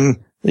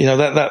you know,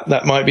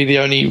 that might be the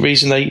only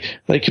reason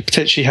they could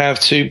potentially have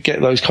to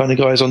get those kind of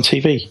guys on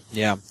TV.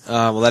 Yeah.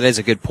 Well, that is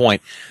a good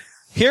point.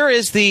 Here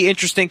is the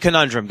interesting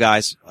conundrum,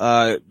 guys.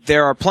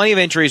 There are plenty of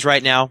injuries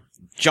right now.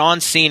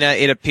 John Cena,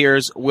 it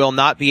appears, will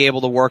not be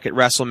able to work at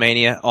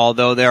WrestleMania,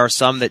 although there are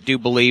some that do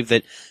believe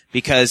that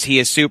because he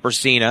is Super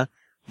Cena,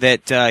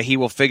 that he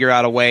will figure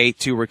out a way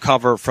to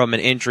recover from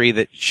an injury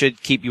that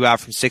should keep you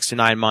out from 6 to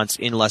 9 months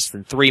in less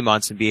than 3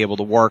 months and be able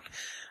to work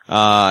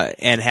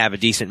and have a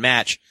decent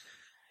match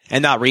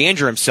and not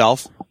re-injure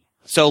himself.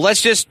 So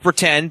let's just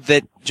pretend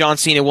that John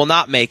Cena will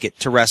not make it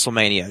to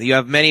WrestleMania. You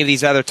have many of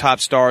these other top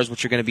stars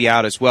which are going to be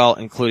out as well,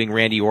 including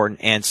Randy Orton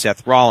and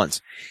Seth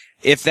Rollins.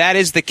 If that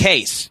is the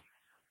case,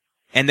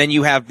 and then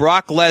you have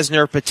Brock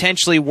Lesnar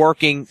potentially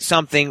working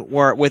something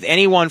where with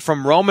anyone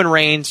from Roman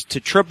Reigns to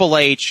Triple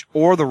H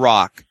or The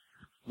Rock,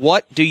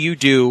 what do you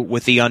do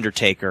with The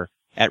Undertaker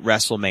at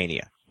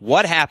WrestleMania?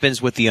 What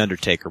happens with The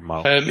Undertaker,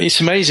 Mo? It's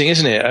amazing,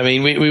 isn't it? I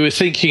mean, we were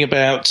thinking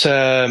about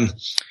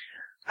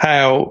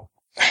how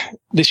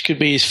this could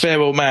be his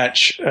farewell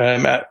match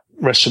at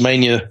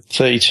WrestleMania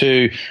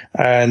 32,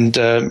 and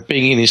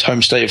being in his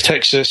home state of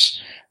Texas,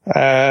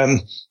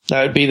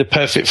 that would be the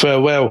perfect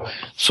farewell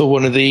for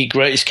one of the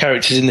greatest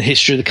characters in the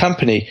history of the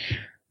company.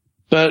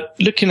 But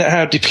looking at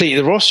how depleted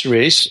the roster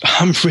is,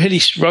 I'm really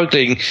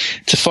struggling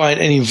to find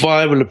any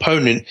viable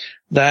opponent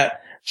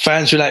that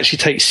fans will actually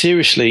take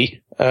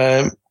seriously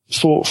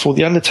for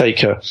The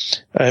Undertaker.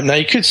 Now,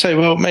 you could say,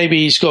 well, maybe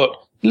he's got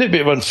a little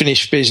bit of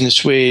unfinished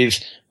business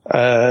with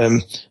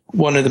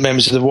one of the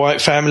members of the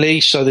Wyatt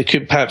family, so they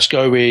could perhaps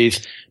go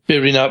with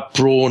building up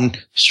Braun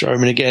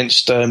Strowman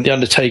against The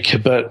Undertaker.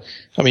 But,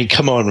 I mean,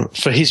 come on,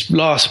 for his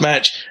last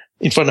match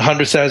in front of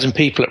 100,000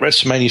 people at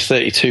WrestleMania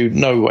 32,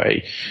 no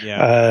way.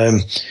 Yeah.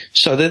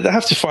 So they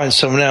have to find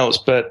someone else,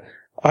 but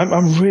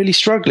I'm really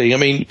struggling. I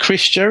mean,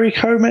 Chris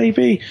Jericho,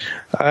 maybe?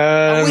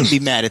 I wouldn't be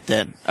mad at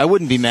that. I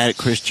wouldn't be mad at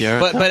Chris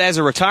Jericho. But as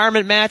a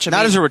retirement match?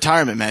 Not as a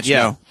retirement match,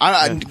 yeah. No.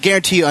 I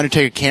guarantee you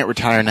Undertaker can't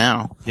retire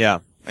now. Yeah.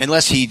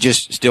 Unless he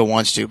just still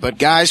wants to. But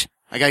guys,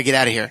 I gotta get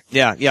out of here.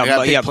 Yeah. I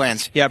got big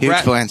plans. Yeah, huge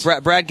plans.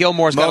 Brad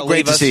Gilmore's got to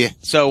leave us. Great to see you.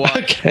 So,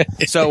 Okay.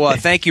 so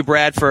thank you,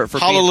 Brad, for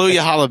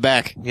Hallelujah, holla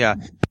back. Yeah.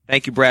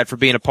 Thank you, Brad, for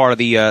being a part of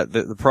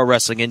the Pro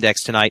Wrestling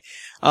Index tonight.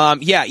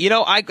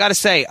 I gotta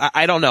say,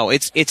 I don't know.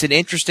 It's an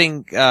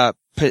interesting,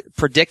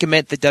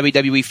 predicament that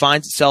WWE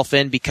finds itself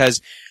in because,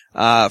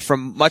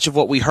 from much of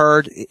what we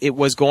heard, it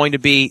was going to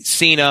be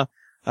Cena,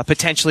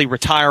 potentially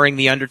retiring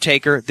The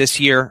Undertaker this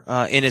year,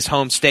 in his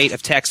home state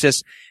of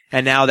Texas.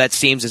 And now that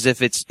seems as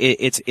if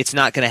it's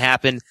not going to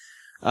happen.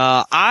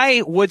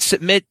 I would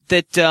submit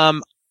that,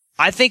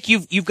 I think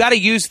you've got to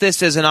use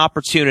this as an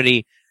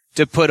opportunity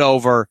to put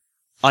over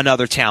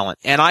another talent.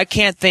 And I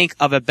can't think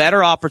of a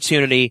better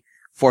opportunity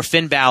for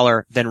Finn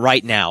Balor than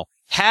right now.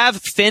 Have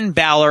Finn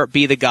Balor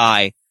be the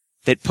guy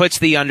that puts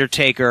The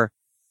Undertaker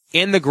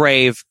in the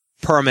grave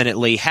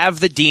permanently.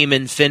 Have the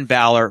demon Finn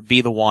Balor be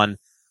the one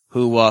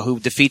who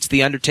defeats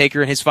The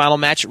Undertaker in his final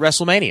match at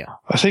WrestleMania.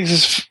 I think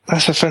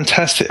that's a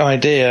fantastic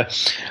idea.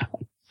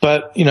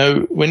 But,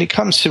 when it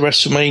comes to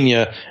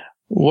WrestleMania,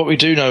 what we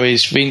do know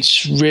is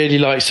Vince really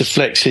likes to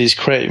flex his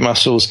creative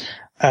muscles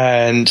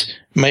and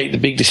make the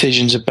big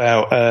decisions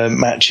about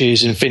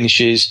matches and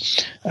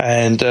finishes.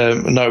 And a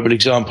notable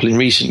example in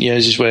recent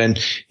years is when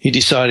he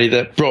decided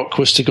that Brock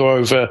was to go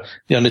over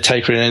The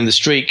Undertaker and end the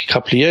streak a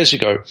couple of years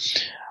ago.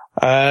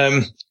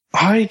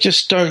 I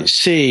just don't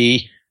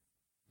see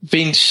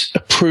Vince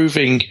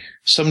approving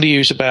somebody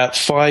who's about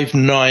 5'9",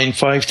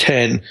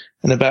 5'10",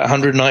 and about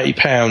 190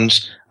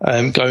 pounds,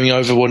 going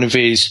over one of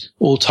his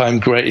all-time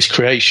greatest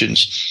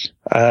creations.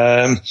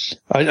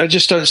 I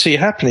just don't see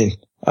it happening.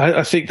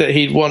 I think that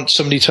he'd want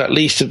somebody to at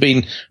least have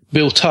been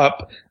built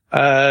up,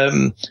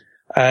 and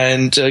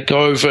go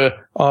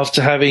over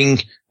after having,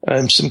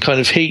 some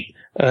kind of heat,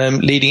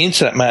 leading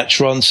into that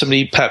match, rather than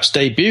somebody perhaps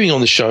debuting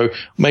on the show,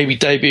 maybe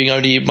debuting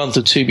only a month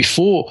or two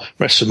before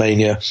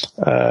WrestleMania.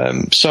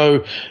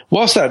 So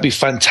whilst that would be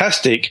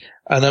fantastic,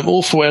 and I'm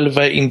all for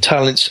elevating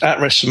talents at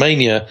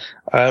WrestleMania,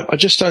 I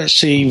just don't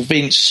see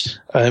Vince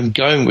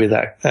going with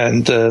that.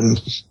 And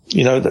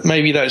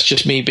maybe that's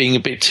just me being a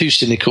bit too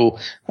cynical,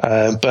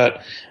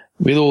 but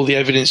with all the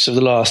evidence of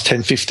the last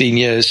 10, 15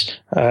 years,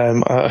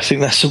 I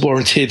think that's a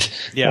warranted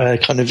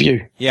kind of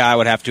view. Yeah, I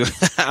would have to.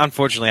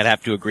 Unfortunately, I'd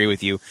have to agree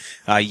with you.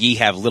 Ye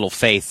have little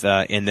faith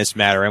in this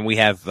matter, and we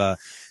have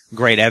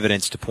great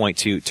evidence to point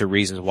to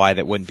reasons why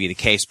that wouldn't be the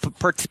case.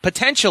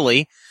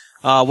 Potentially,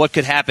 what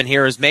could happen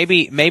here is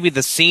maybe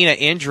the Cena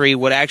injury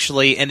would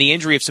actually, and the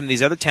injury of some of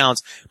these other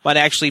talents might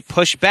actually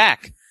push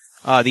back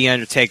the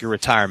Undertaker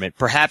retirement.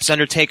 Perhaps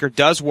Undertaker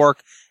does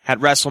work at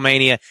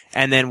WrestleMania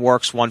and then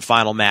works one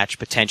final match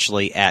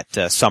potentially at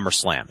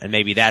SummerSlam, and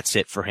maybe that's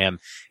it for him,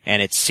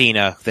 and it's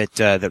Cena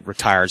that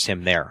retires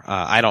him there.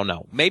 I don't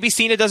know. Maybe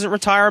Cena doesn't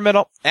retire him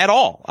at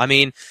all. I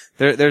mean,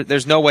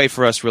 there's no way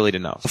for us really to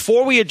know.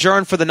 Before we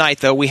adjourn for the night,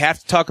 though, we have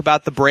to talk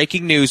about the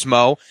breaking news,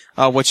 Mo,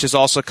 which has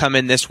also come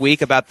in this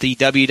week about the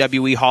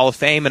WWE Hall of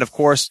Fame, and of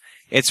course,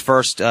 its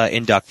first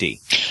inductee.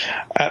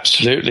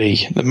 Absolutely,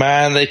 the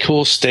man they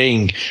call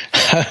Sting.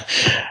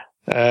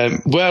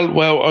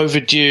 Well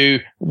overdue.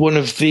 One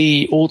of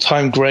the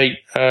all-time great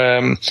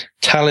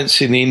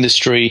talents in the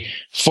industry,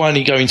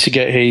 finally going to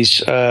get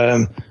his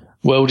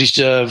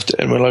well-deserved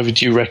and well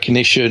overdue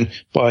recognition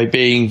by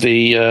being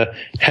the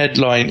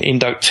headline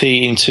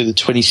inductee into the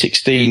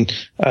 2016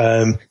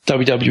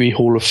 WWE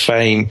Hall of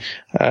Fame.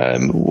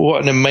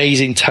 What an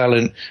amazing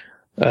talent!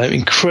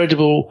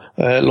 Incredible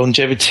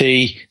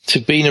longevity, to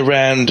being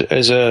around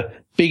as a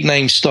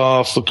big-name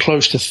star for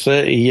close to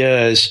 30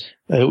 years.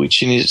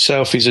 Which in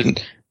itself is an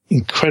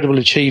incredible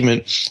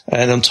achievement.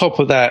 And on top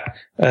of that,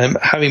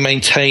 having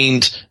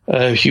maintained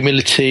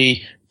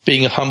humility,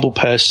 being a humble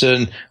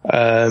person,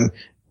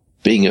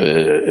 being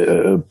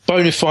a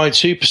bona fide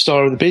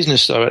superstar of the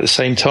business, though, at the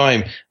same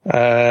time.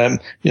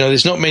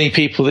 There's not many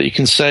people that you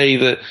can say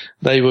that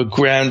they were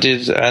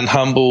grounded and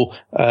humble,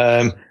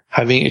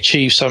 having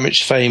achieved so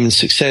much fame and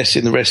success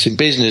in the wrestling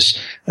business.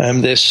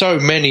 There's so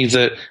many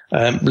that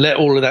let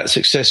all of that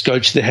success go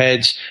to the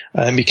heads,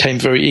 became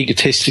very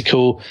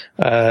egotistical,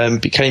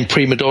 became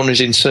prima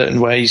donnas in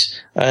certain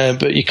ways.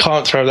 But you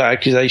can't throw that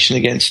accusation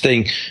against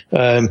Sting.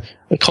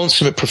 A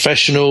consummate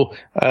professional,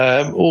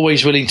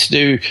 always willing to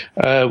do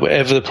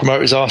whatever the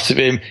promoters asked of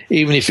him,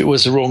 even if it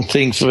was the wrong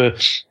thing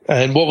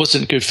and what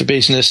wasn't good for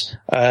business.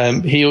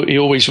 He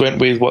always went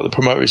with what the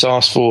promoters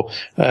asked for.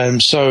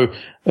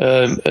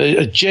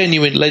 A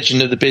genuine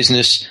legend of the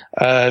business,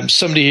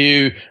 somebody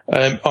who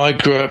I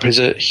grew up as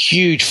a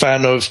huge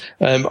fan of,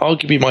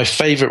 arguably my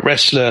favorite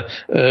wrestler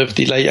of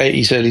the late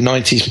 80s, early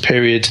 90s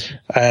period,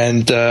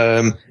 and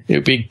it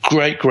would be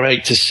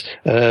great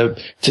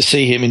to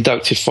see him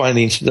inducted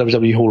finally into the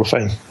WWE Hall of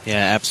Fame. Yeah,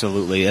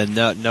 absolutely, and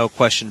no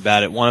question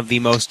about it. One of the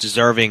most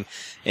deserving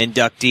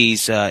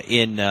inductees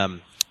in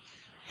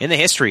the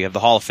history of the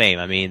Hall of Fame.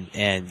 I mean,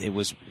 and it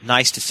was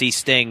nice to see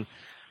Sting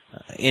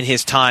in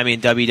his time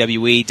in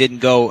WWE. Didn't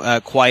go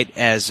quite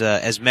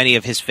as many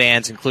of his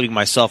fans, including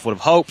myself, would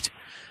have hoped.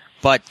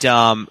 But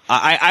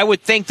I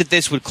would think that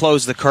this would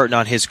close the curtain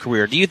on his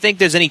career. Do you think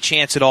there's any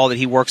chance at all that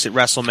he works at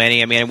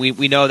WrestleMania? I mean,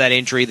 we know that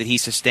injury that he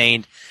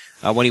sustained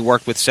when he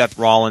worked with Seth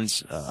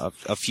Rollins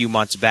a few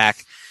months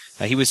back.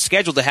 He was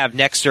scheduled to have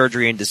neck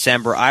surgery in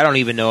December. I don't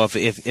even know if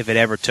it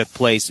ever took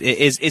place.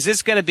 Is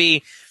this going to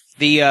be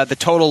the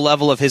total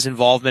level of his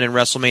involvement in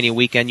WrestleMania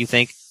weekend, you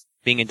think,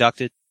 being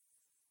inducted?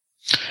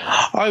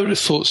 I would have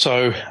thought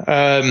so.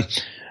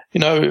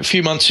 A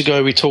few months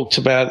ago we talked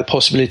about the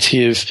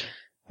possibility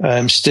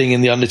of Sting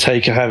and The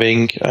Undertaker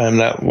having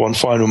that one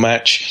final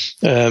match.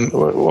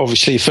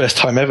 Obviously, first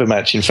time ever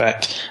match, in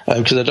fact,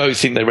 because I don't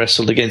think they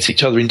wrestled against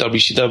each other in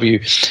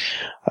WCW.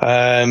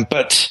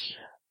 But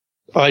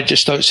I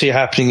just don't see it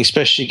happening,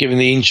 especially given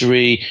the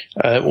injury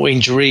or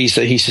injuries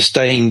that he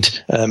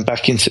sustained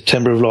back in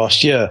September of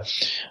last year.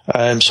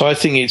 So I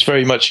think it's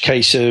very much a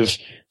case of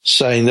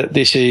saying that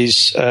this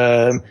is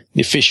the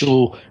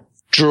official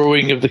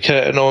drawing of the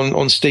curtain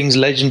on Sting's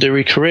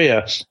legendary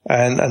career,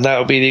 and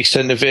that'll be the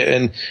extent of it.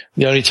 And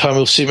the only time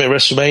we'll see him at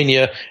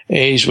WrestleMania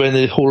is when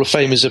the Hall of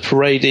Famers are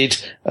paraded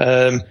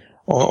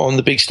on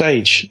the big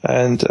stage,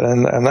 and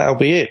that'll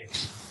be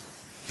it.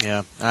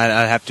 Yeah,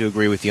 I have to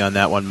agree with you on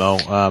that one,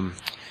 Mo.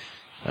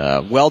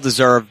 Well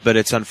deserved, but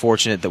it's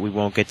unfortunate that we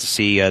won't get to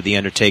see The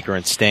Undertaker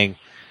and Sting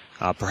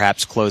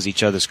perhaps close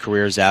each other's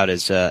careers out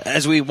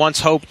as we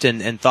once hoped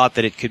and thought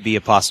that it could be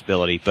a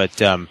possibility.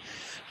 But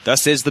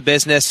thus is the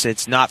business.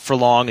 It's not for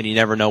long, and you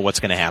never know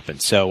what's going to happen.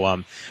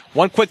 So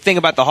one quick thing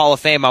about the Hall of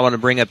Fame I want to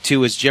bring up,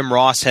 too, is Jim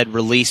Ross had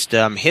released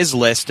his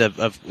list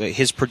of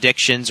his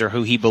predictions or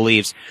who he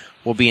believes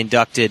will be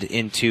inducted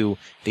into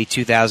the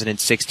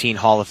 2016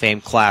 Hall of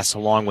Fame class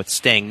along with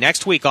Sting.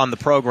 Next week on the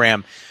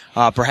program,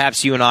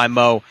 perhaps you and I,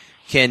 Mo,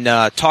 can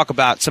talk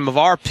about some of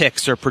our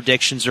picks or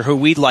predictions or who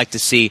we'd like to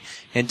see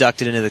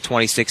inducted into the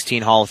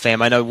 2016 Hall of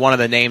Fame. I know one of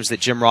the names that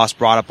Jim Ross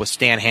brought up was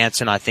Stan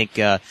Hansen. I think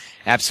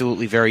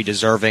absolutely very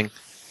deserving,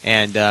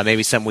 and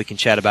maybe something we can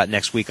chat about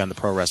next week on the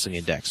Pro Wrestling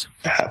Index.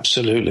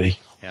 Absolutely.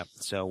 Yeah.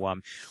 So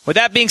with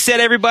that being said,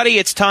 everybody,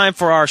 it's time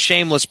for our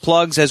shameless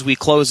plugs as we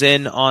close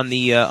in on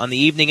the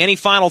evening. Any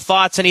final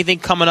thoughts? Anything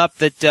coming up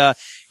that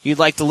you'd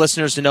like the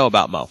listeners to know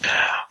about, Mo?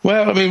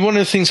 Well, I mean, one of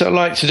the things I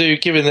like to do,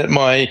 given that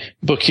my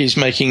book is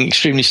making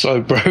extremely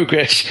slow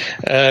progress,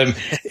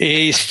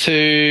 is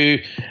to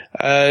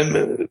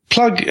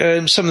plug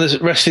some of the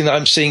wrestling that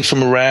I'm seeing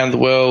from around the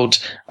world.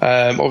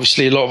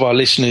 Obviously, a lot of our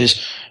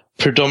listeners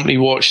predominantly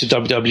watch the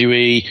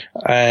WWE,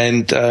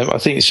 and I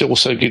think it's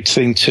also a good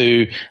thing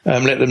to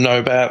let them know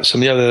about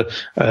some of the other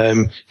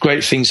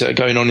great things that are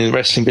going on in the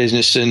wrestling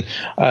business. And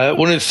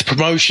one of the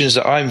promotions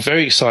that I'm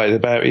very excited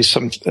about is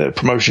some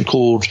promotion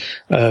called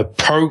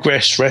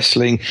Progress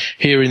Wrestling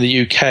here in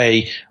the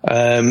UK.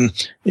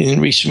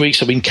 In recent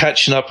weeks, I've been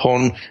catching up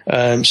on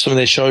some of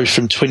their shows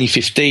from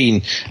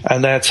 2015,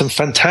 and they had some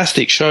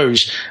fantastic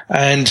shows.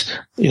 And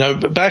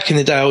back in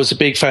the day, I was a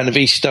big fan of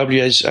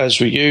ECW, as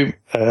were you,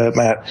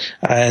 Matt.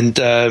 And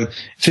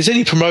if there's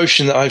any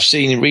promotion that I've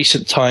seen in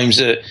recent times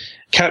that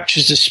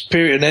captures the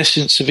spirit and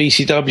essence of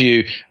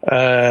ECW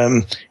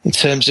in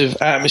terms of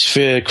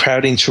atmosphere,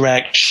 crowd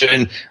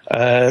interaction,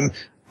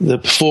 the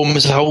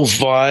performance, the whole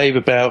vibe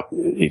about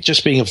it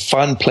just being a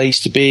fun place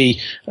to be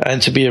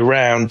and to be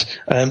around,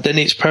 then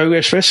it's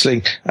Progress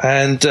Wrestling.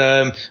 And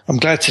I'm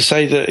glad to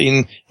say that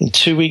in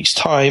 2 weeks'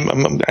 time,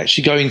 I'm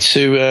actually going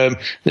to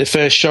the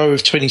first show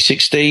of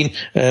 2016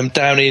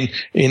 down in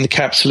the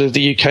capital of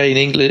the UK, in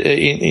England,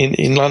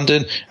 in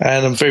London.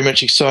 And I'm very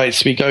much excited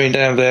to be going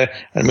down there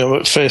and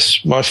my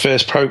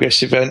first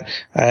Progress event,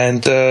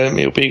 and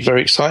it'll be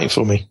very exciting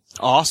for me.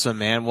 Awesome,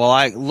 man. Well,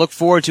 I look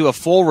forward to a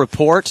full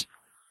report.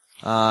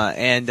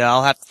 And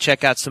I'll have to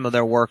check out some of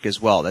their work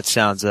as well. That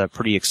sounds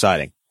pretty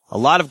exciting. A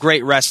lot of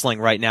great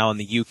wrestling right now in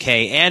the UK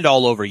and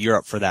all over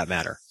Europe for that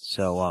matter.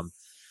 So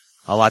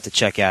a lot to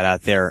check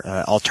out there,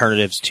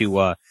 alternatives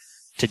to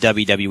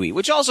WWE,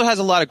 which also has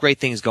a lot of great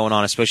things going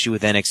on, especially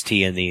with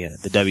NXT and the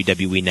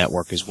WWE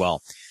network as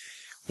well.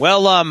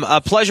 Well,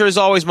 a pleasure as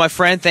always, my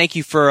friend. Thank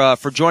you for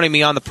joining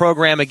me on the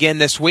program again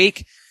this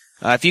week.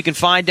 If you can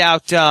find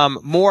out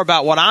more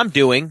about what I'm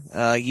doing,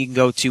 you can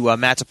go to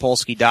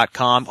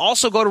matttopolsky.com.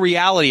 Also go to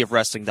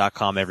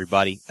realityofwrestling.com,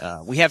 everybody.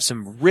 We have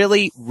some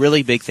really,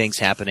 really big things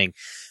happening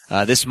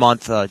this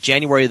month,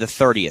 January the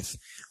 30th.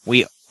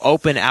 We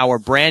open our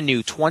brand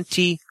new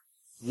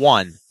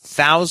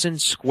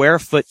 21,000 square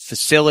foot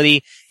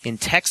facility in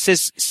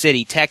Texas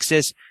City,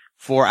 Texas,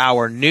 for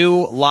our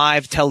new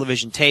live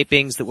television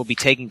tapings that will be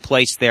taking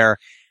place there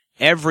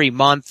every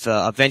month.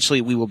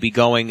 Eventually we will be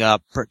going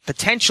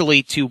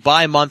potentially to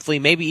bi-monthly,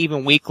 maybe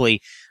even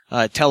weekly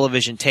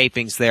television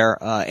tapings there.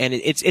 And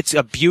it's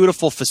a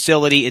beautiful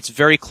facility. It's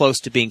very close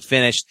to being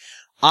finished.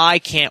 I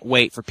can't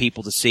wait for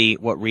people to see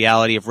what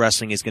Reality of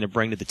Wrestling is going to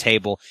bring to the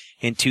table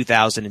in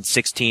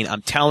 2016.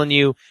 I'm telling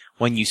you,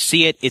 when you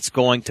see it, it's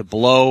going to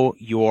blow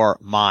your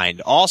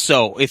mind.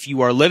 Also, if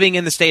you are living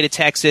in the state of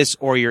Texas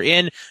or you're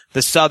in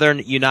the southern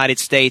United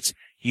States,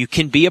 you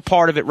can be a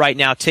part of it right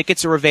now.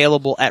 Tickets are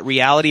available at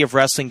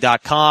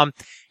realityofwrestling.com.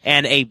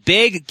 And a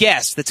big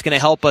guest that's going to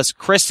help us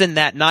christen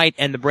that night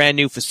and the brand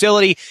new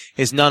facility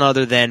is none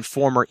other than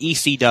former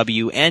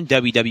ECW and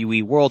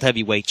WWE World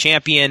Heavyweight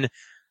Champion.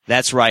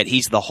 That's right.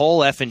 He's the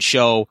whole effing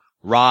show,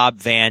 Rob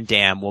Van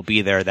Dam will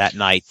be there that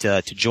night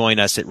to join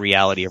us at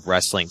Reality of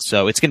Wrestling.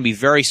 So it's going to be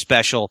very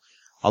special.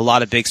 A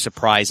lot of big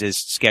surprises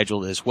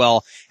scheduled as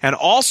well. And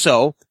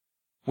also,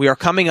 we are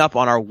coming up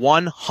on our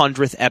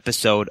 100th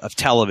episode of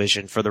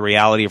television for the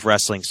Reality of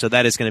Wrestling. So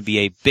that is going to be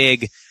a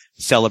big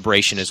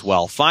celebration as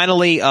well.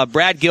 Finally,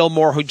 Brad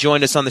Gilmore, who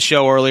joined us on the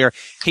show earlier,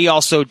 he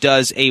also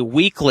does a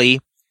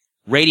weekly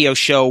radio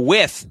show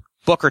with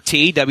Booker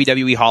T,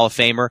 WWE Hall of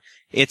Famer.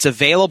 It's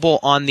available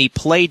on the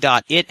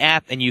Play.it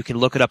app, and you can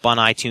look it up on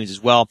iTunes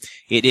as well.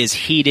 It is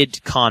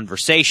Heated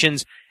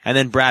Conversations. And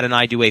then Brad and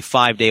I do a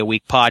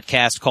 5-day-a-week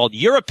podcast called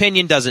Your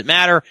Opinion Doesn't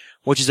Matter,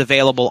 which is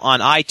available on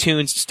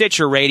iTunes,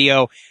 Stitcher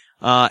Radio,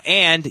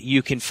 and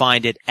you can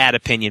find it at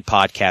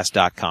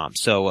opinionpodcast.com.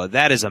 So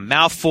that is a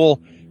mouthful,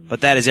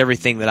 but that is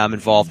everything that I'm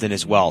involved in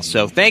as well.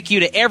 So thank you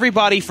to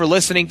everybody for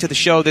listening to the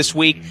show this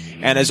week.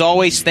 And as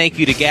always, thank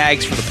you to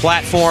Gags for the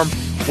platform.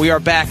 We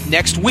are back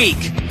next week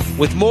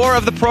with more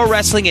of the Pro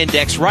Wrestling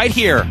Index right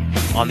here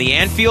on the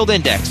Anfield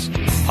Index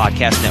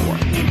Podcast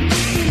Network.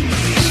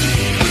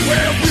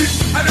 Well, we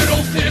had an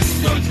old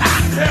system,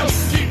 hot hell,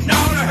 cheating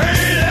on a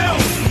halo.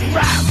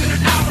 Rising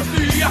an hour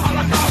through your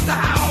Holocaust, the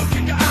house,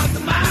 kick out the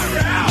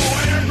Mario,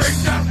 and it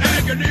breaks down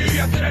agony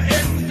after the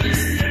end.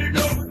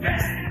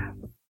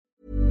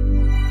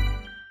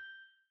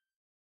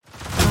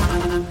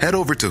 Head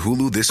over to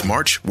Hulu this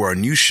March, where our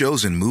new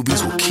shows and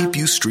movies will keep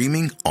you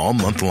streaming all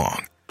month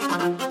long.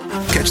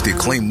 Catch the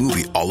acclaimed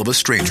movie All of Us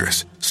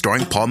Strangers,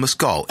 starring Paul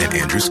Mescal and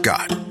Andrew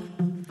Scott.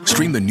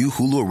 Stream the new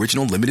Hulu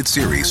original limited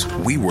series,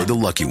 We Were the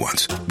Lucky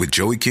Ones, with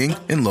Joey King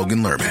and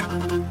Logan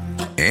Lerman.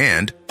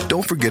 And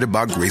don't forget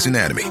about Grey's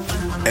Anatomy.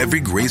 Every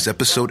Grey's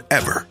episode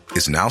ever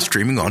is now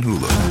streaming on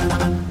Hulu.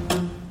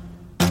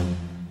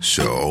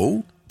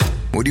 So,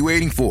 what are you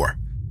waiting for?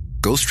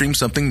 Go stream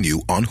something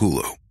new on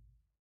Hulu.